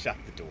shut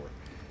the door.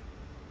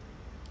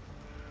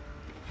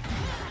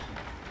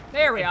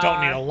 There we are.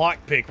 Don't need a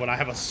lockpick when I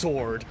have a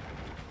sword.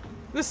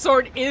 The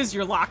sword is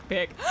your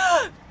lockpick.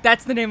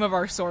 That's the name of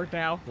our sword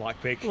now.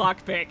 Lockpick.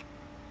 Lockpick.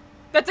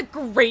 That's a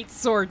great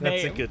sword name.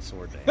 That's a good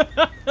sword name.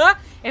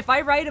 If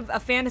I write a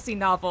fantasy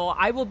novel,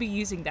 I will be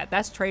using that.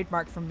 That's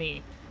trademark from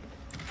me.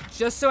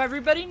 Just so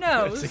everybody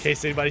knows. Just in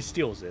case anybody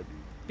steals it.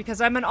 Because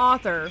I'm an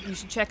author, you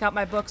should check out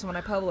my books when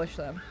I publish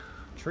them.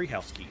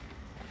 Treehouse key.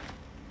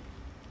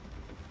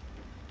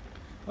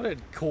 What a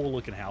cool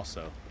looking house,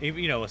 though.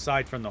 Even, you know,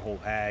 aside from the whole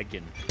hag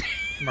and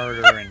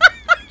murder and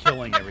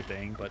killing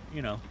everything, but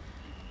you know.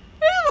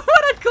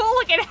 What a cool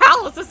looking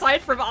house,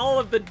 aside from all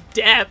of the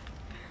death.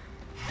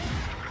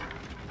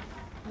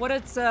 What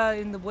it's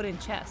in the wooden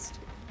chest?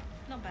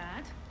 Not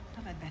bad.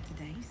 I've had better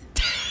days.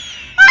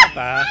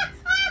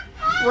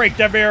 Break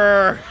the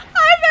mirror.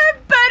 I've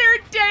had better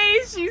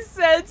days, she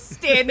said,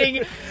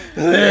 standing.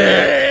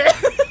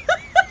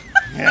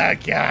 Oh,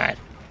 God.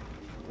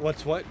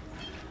 What's what?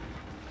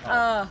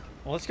 Well,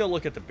 let's go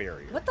look at the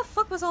barrier. What the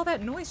fuck was all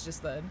that noise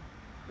just then?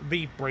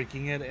 Be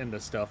breaking it and the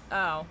stuff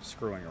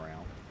screwing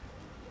around.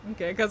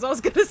 Okay, because I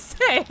was gonna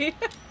say.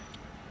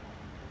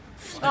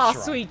 Oh, right.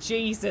 sweet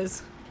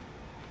Jesus.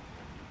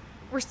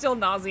 We're still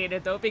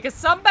nauseated, though, because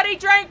somebody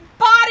drank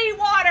body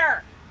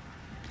water!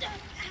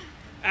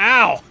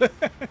 Ow!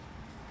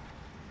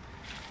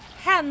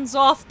 Hands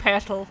off,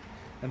 Petal.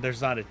 And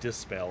there's not a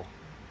dispel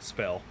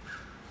spell.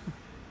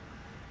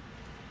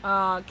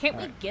 Can't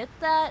we get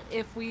that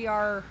if we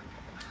are...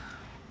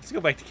 Let's go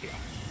back to camp.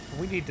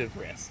 We need to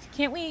rest.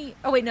 Can't we...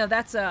 Oh, wait, no,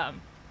 that's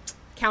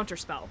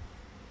counterspell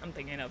I'm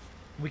thinking of.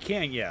 We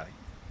can, yeah.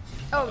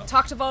 Oh,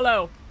 talk to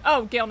Volo.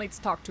 Oh, Gale needs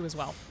to talk to as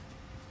well.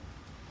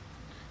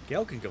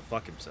 Gale can go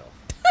fuck himself.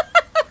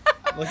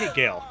 Look at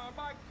Gale.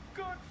 My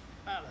good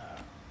fella.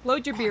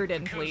 Load your beard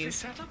in, Cozy please.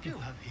 setup you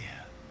have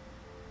here.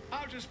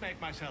 I'll just make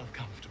myself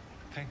comfortable.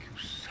 Thank you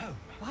so much.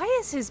 Why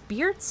is his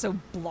beard so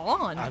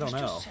blonde? I don't know.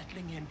 Just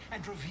settling in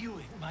and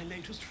reviewing my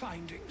latest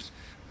findings.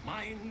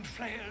 Mind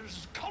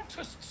flayers,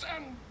 cultists,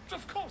 and,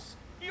 of course,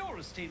 your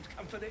esteemed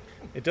company.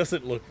 It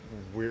doesn't look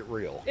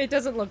real. It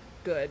doesn't look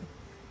good.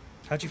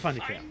 How'd you find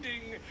the camp?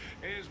 Finding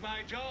is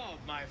my job,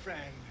 my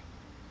friend.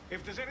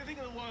 If there's anything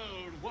in the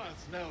world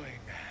worth knowing,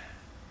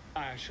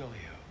 I assure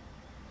you,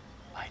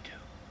 I do.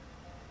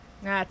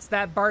 That's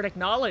that bardic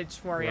knowledge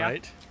for you.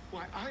 Right.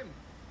 Why, I'm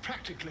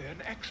practically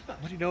an expert.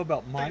 What do you know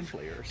about mind They've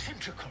flayers?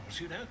 Tentacles,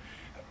 you know.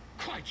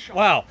 Quite sharp.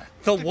 Wow,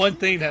 the The one king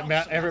thing that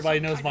council everybody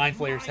has knows some mind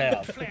kind of flayers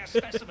have. flare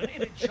specimen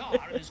in a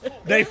jar in his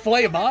court. They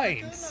flay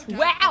minds. No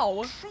doubt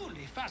Wow.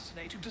 Truly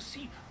fascinating to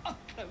see up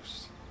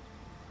close.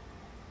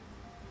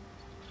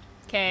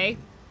 Okay.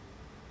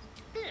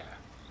 Here,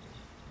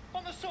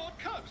 on the Sword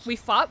Coast. We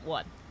fought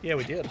one. Yeah,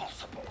 we did.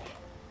 Impossible.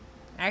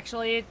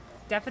 Actually, it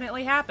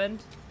definitely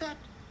happened. That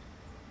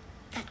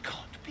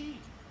can't be.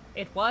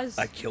 It was.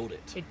 I killed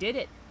it. It did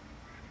it.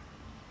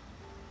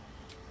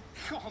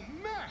 You're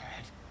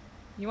mad.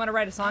 You want to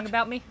write a song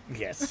about me?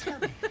 Yes. Tell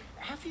me,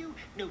 have you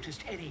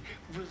noticed any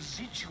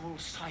residual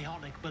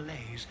psionic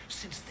malaise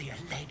since the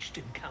alleged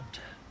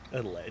encounter?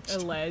 Alleged.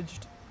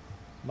 Alleged.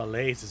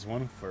 Malaise is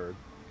one for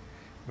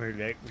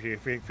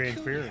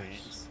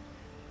experience.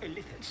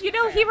 You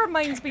know, he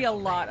reminds me a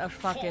lot of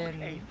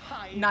fucking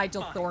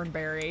Nigel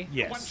Thornberry.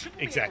 Yes,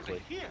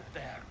 exactly.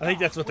 I think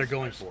that's what they're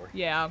going for.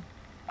 Yeah.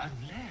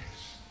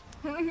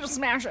 Unless.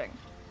 Smashing.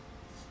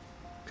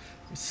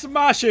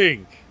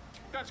 Smashing!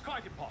 That's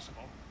quite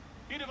impossible.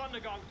 You'd have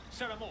undergone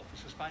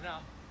ceramorphosis by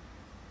now.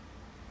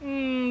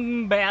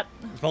 Bet.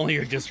 If only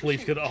your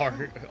disbelief could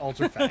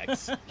alter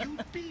facts.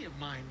 You'd be a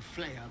mind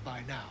flayer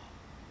by now.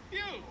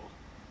 You?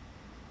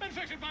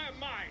 Infected by a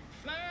mind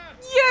flare?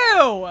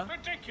 You!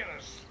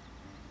 Ridiculous.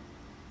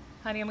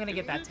 Honey, I'm gonna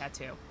get that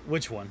tattoo.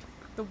 Which one?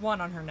 The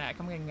one on her neck.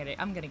 I'm gonna get it.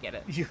 I'm gonna get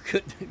it. You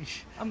could.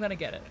 I'm gonna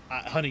get it.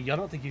 Honey, I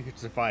don't think you could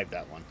survive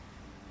that one.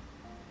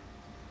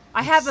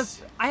 I have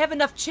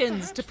enough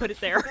chins to put it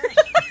there.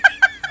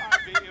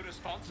 I'd be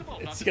irresponsible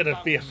not It's to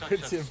gonna develop be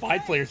such a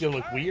mind flayer's gonna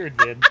look weird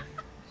then.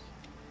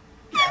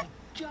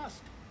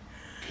 just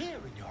tear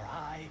in your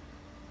eye,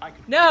 I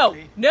could No,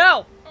 quickly...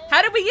 no.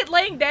 How did we get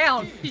laying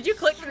down? Did you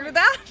click through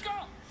that?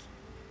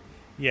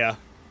 Yeah.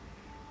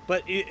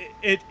 But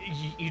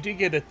you do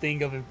get a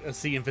thing of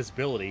see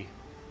invisibility.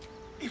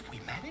 If we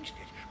managed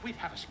it, we'd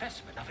have a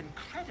specimen of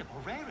incredible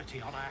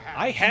rarity on our hands.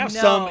 I have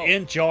some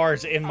in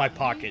jars in my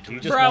pocket. You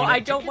just Bro, want I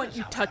it? don't want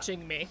you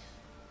touching me.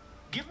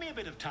 Give me a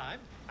bit of time,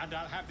 and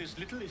I'll have this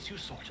little issue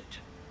sorted.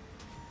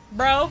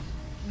 Bro.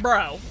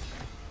 Bro.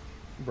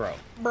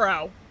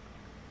 Bro.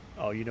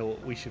 Oh, you know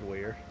what we should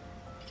wear?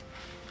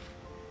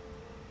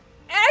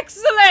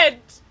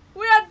 Excellent!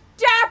 We are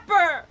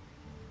dapper!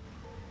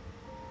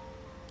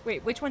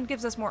 Wait, which one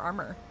gives us more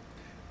armor?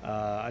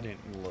 I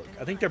didn't look.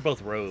 I think they're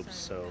both robes,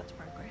 so...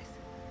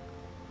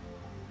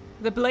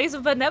 The Blaze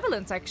of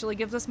Benevolence actually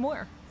gives us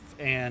more.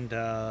 And,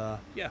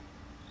 yeah.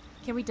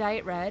 Can we dye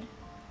it red?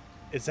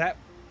 Is that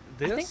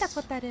this? I think that's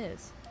what that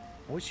is.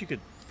 I wish you could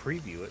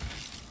preview it.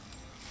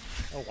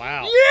 Oh,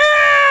 wow.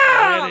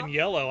 Yeah! Red and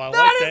yellow. I like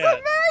That that.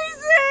 is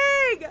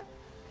amazing!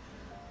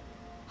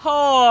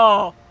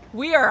 Oh,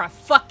 we are a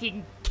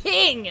fucking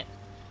king!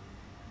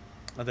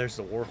 Oh, there's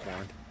the war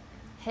horn.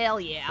 Hell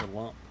yeah. For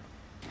lump.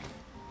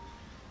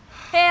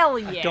 Hell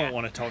yeah. I don't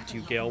want to talk to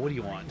you, Gale. What do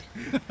you want?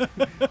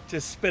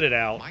 Just spit it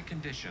out. My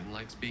condition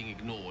likes being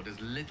ignored as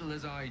little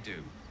as I do.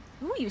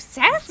 Ooh, you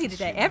sassy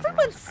today.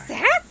 Everyone's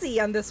sassy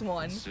on this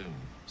one. Soon.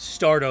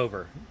 Start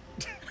over.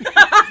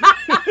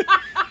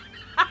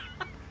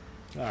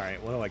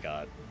 Alright, what do I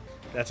got?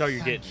 That's all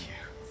you're getting.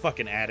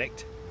 Fucking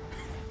addict.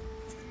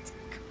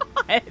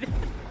 God.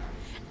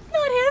 It's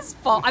not his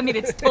fault. I mean,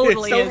 it's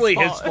totally, It's totally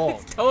his his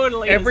fault. It's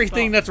totally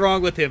Everything his fault. that's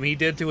wrong with him, he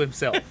did to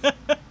himself.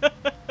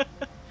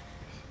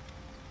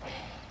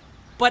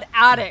 But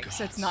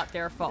addicts, it's not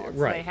their fault.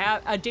 Right. They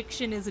have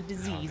addiction is a It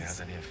disease.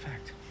 has any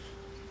effect.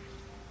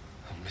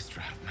 Oh,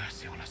 Mister, have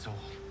mercy on us all.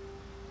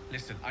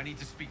 Listen, I need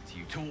to speak to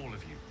you, to all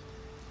of you.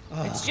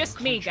 It's just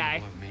me, guy.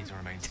 Of me to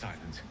remain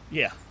silent.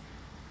 Yeah.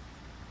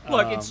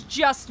 Look, it's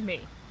just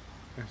me.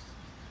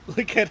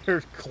 Look at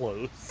her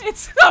clothes.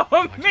 It's so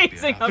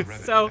amazing. I'm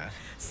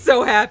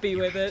so happy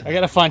with it. I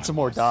gotta find some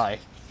more dye.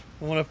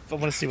 I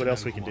wanna see what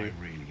else we can do. I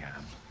really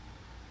am.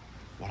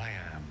 What I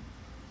am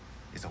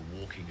is a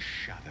walking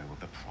shadow of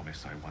the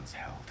promise I once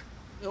held.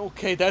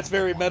 Okay, that's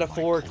very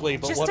metaphorically,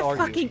 but Just what a are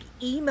fucking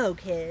emo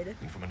kid.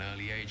 And from an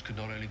early age could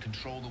not only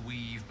control the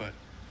weave, but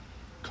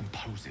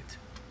compose it.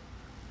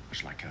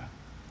 Much like a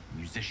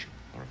musician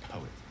or a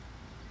poet.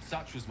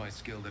 Such was my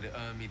skill that it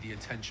earned me the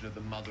attention of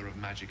the mother of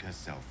magic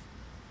herself.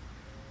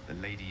 The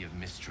Lady of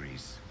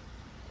Mysteries.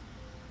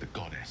 The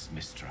goddess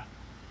Mystra.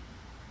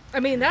 I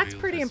mean, that's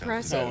Revealed pretty herself to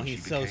impressive. me Oh, when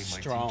he's she so became my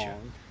teacher.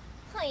 strong.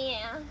 Oh,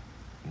 yeah.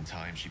 In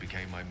time, she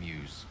became my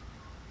muse.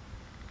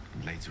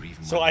 And later,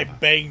 even So my I lover.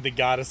 banged the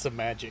goddess of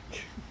magic.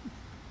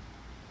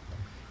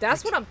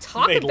 That's what I'm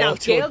talking made love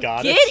about, to a Gail.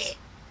 goddess? Get it?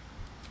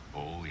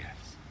 Oh,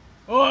 yes.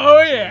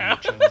 Oh, yeah.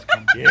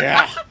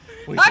 Yeah.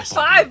 We High just,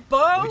 five,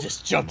 Bo! we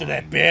just jumped in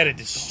that bed and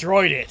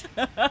destroyed it.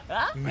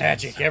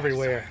 Magic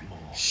everywhere.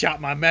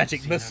 Shot my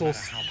magic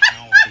missiles.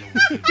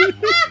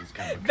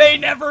 They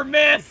never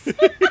miss! We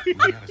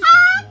gotta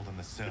scratch more than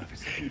the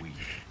surface of the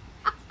weave.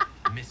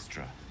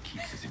 Mystra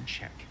keeps us in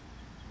check.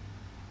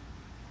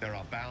 There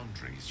are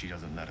boundaries she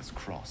doesn't let us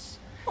cross.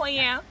 Oh,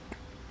 yeah.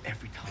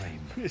 Every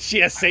time. She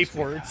has safe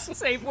words.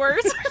 Safe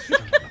words. I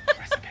stood on the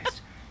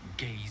precipice,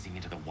 gazing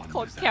into the wonders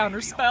Called that lay beyond.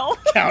 counterspell.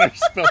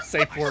 Counterspell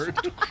safe I word.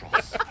 sought to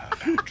cross her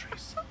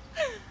boundaries.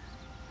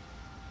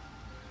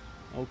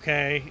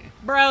 Okay.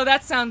 Bro,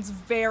 that sounds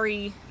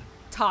very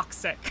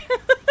toxic.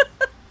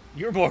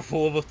 You're more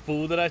full of a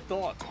fool than I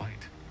thought. Quite.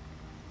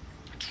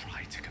 I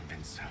tried to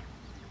convince her.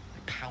 I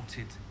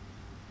pouted.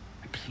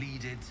 I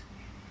pleaded.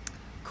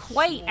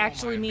 Quite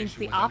actually my means ambition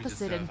the was only to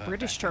opposite in serve her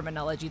British better.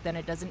 terminology than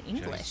it does in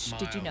English.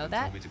 Did you know smiled and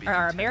that? told me to be Or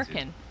contented.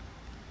 American.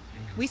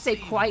 We say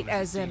quite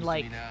Inconceivable as it in, seems to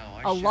like, me now, I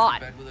a shared lot.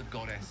 bed with a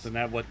goddess. Isn't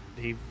that what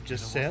he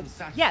just I said? wasn't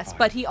satisfied. Yes,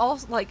 but he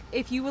also, like,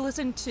 if you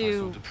listen So I to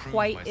sought to prove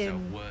quite myself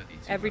in worthy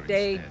to her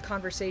everyday instead.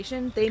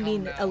 conversation, they Come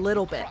mean now a to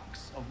little the bit.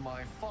 crux of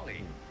my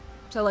folly.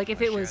 So, like,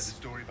 if I it share was the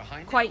story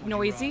behind it, quite or would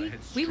you rather noisy, head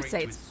we would straight say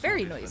to it's its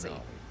very sordid noisy.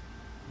 finale?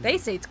 They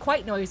say it's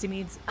quite noisy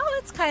means, oh,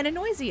 it's kind of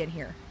noisy in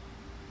here.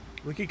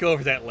 We could go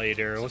over that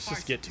later. Let's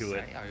just Suffice get to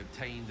it. say, I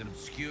obtained an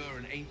obscure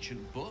and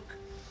ancient book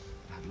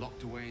and had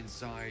locked away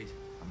inside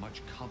a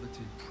much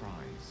coveted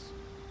prize.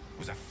 It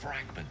was a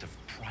fragment of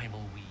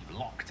primal weave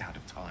locked out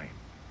of time,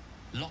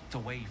 locked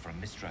away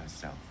from Mystra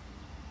herself.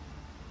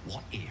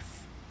 What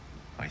if,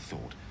 I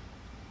thought,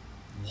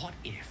 what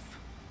if,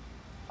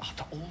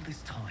 after all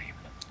this time,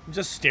 I'm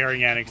just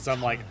staring at it because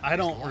I'm like, I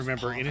don't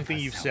remember anything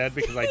you've said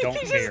because I don't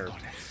care.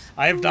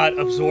 I have not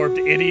absorbed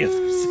any of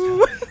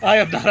this. I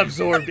have not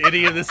absorbed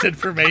any of this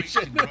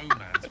information.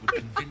 romance would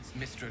convince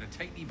Mystra to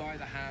take me by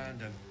the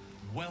hand and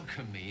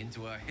welcome me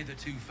into her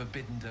hitherto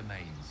forbidden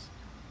domains?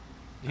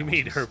 You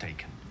mean her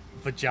mistaken.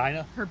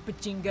 vagina? Her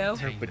bajingo.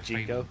 Her Obtained the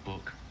bajingo? fabled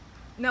book.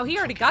 No, he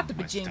already Took got it the in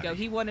my bajingo. study.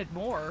 He wanted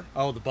more.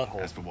 Oh, the butthole.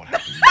 As for what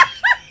happened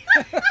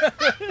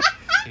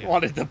next,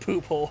 Wanted the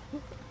poop hole.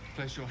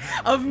 place your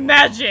hand Of on the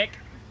magic.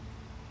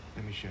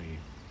 Let me show you.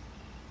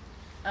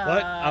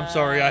 What? I'm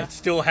sorry, I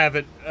still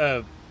haven't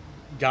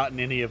gotten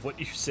any of what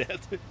you said.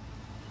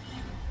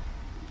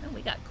 Oh,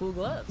 we got cool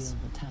gloves. Feel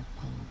the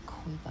tadpole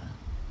quiver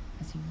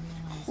as you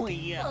realize Oh,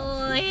 yeah.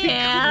 Oh,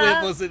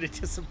 yeah. Quibbles in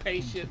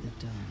anticipation.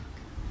 the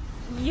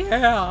dark.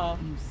 Yeah.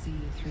 You see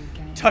through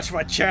gangs Touch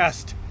my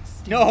chest.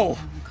 still No.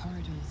 down the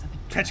corridors of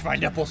a Catch my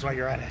dread nipples while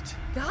you're at it.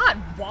 God,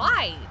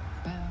 why?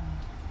 bound.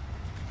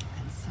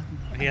 And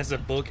suddenly He has a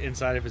book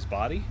inside of his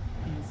body?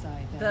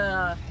 inside The-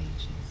 their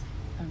pages,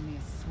 only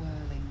a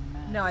swirling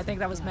mass No, I think of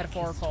that was blackest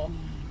metaphorical.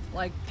 weave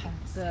Like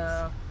pounces.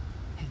 the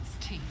Its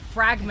teeth,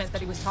 fragment its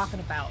that he was jaws. talking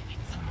about.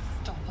 It's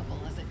unstoppable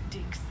as it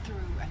digs through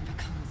and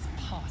becomes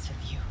part of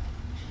you.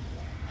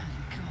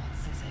 And God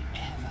says it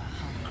ever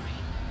hungry.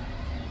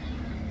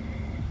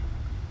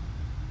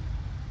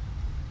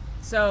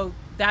 So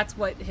that's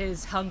what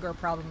his hunger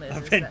problem is.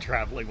 I've is been that-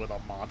 traveling with a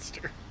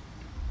monster.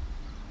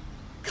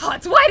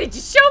 God, why did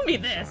you show me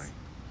I'm this? sorry,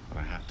 but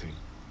I had to.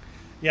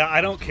 Yeah,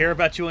 I don't care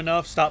about you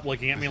enough. Stop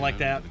looking at me This like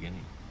is only that. the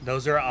beginning.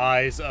 Those are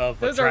eyes of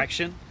Those are-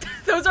 attraction.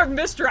 Those are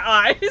Mr.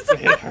 Eyes.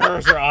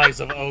 Hers are eyes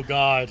of, oh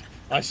God,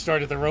 I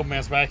started the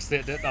romance by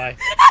accident, didn't I?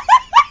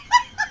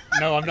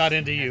 No, I'm not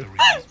into you.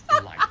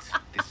 Netherese blight,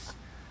 this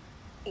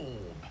orb,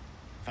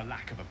 for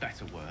lack of a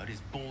better word,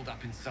 is balled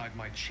up inside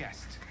my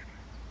chest.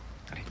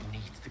 And it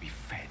needs to be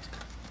fed.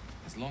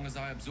 As long as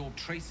I absorb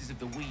traces of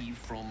the weave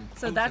from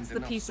So potent that's the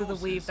enough piece of the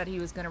weave sources, that he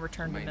was going to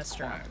return to remains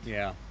Mr. quiet.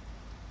 Yeah,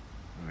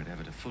 Were it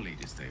ever to fully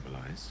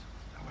destabilize,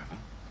 however.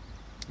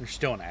 you're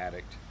still an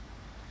addict.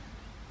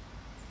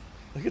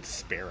 Look at the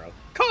sparrow.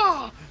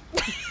 Caw!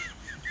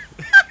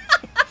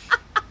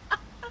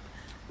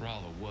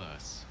 Rather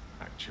worse,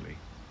 actually.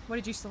 What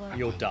did you select?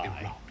 You'll Will die.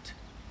 erupt.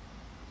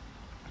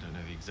 I don't know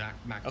the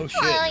exact magnitude.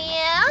 Oh, shit. of Oh, eruption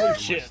yeah? from Oh, my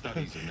shit.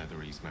 studies of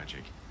Netherese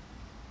magic.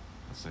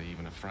 I'd say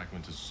even a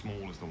fragment as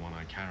small as the one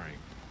I carry.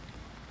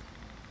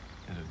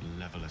 It'd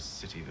level a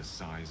city the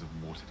size of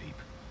Waterdeep.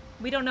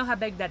 We don't know how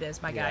big that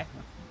is, my guy.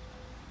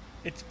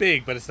 It's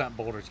big, but it's not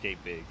Baldur's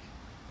Gate big.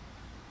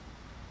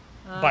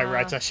 By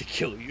rights, I should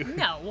kill you.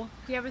 No.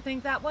 Do you ever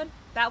think that one?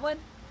 That one?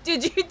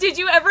 Did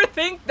you ever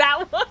think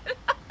that one?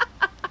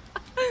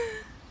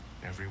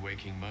 Every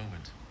waking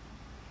moment.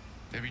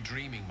 Every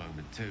dreaming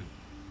moment, too.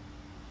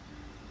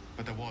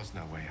 But there was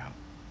no way out.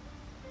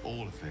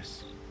 All of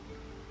this.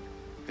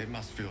 It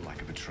must feel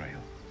like a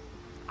betrayal.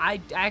 I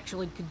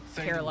actually could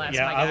care less,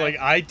 Yeah, my guy.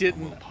 I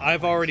didn't.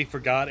 I've already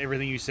forgot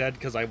everything you said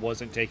because I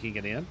wasn't taking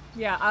it in.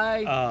 Yeah,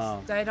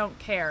 I don't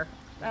care.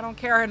 I don't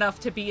care enough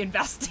to be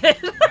invested.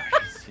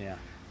 Yeah,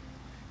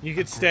 you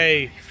could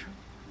stay.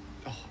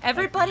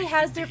 Everybody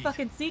has their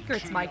fucking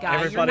secrets, my guy.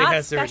 Everybody You're not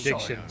has their special.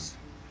 addictions.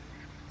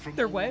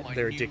 Their what?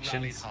 Their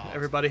addictions.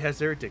 Everybody has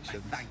their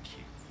addictions. Thank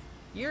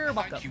you. You're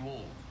welcome. Thank you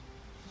all.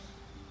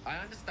 I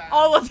understand.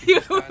 All of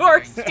you who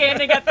are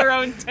standing at their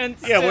own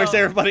tents. Yeah, where's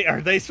still. everybody? Are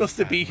they supposed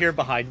to be here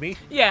behind me?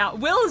 Yeah,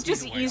 Will is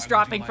just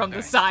eavesdropping from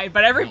the side,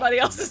 but everybody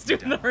else is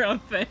doing their own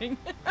thing.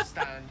 I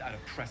stand at a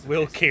precipice.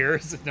 Will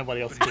cares.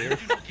 Nobody else But if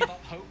cares. you do not give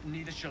up hope,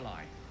 neither shall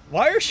I.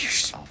 Why are you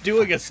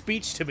doing a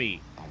speech to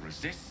me? I'll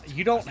resist.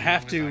 You don't as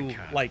have long to as I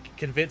can. like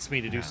convince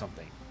me to do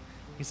something.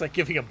 He's like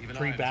giving a Even I am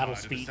pre-battle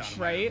tired of the speech sound of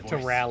my Right. own to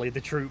voice. rally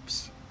the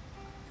troops.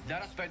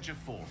 Let us venture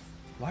forth.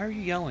 Why are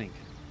you yelling?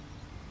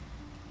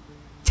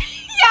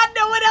 Yeah,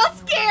 no one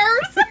else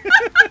cares.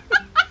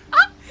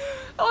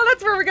 Oh,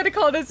 that's where we're gonna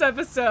call this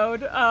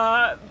episode.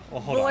 Well,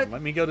 hold Well, on.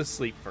 Let me go to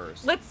sleep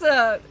first. Let's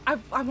I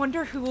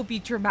wonder who will be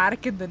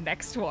dramatic in the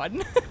next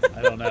one.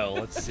 I don't know.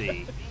 Let's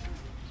see.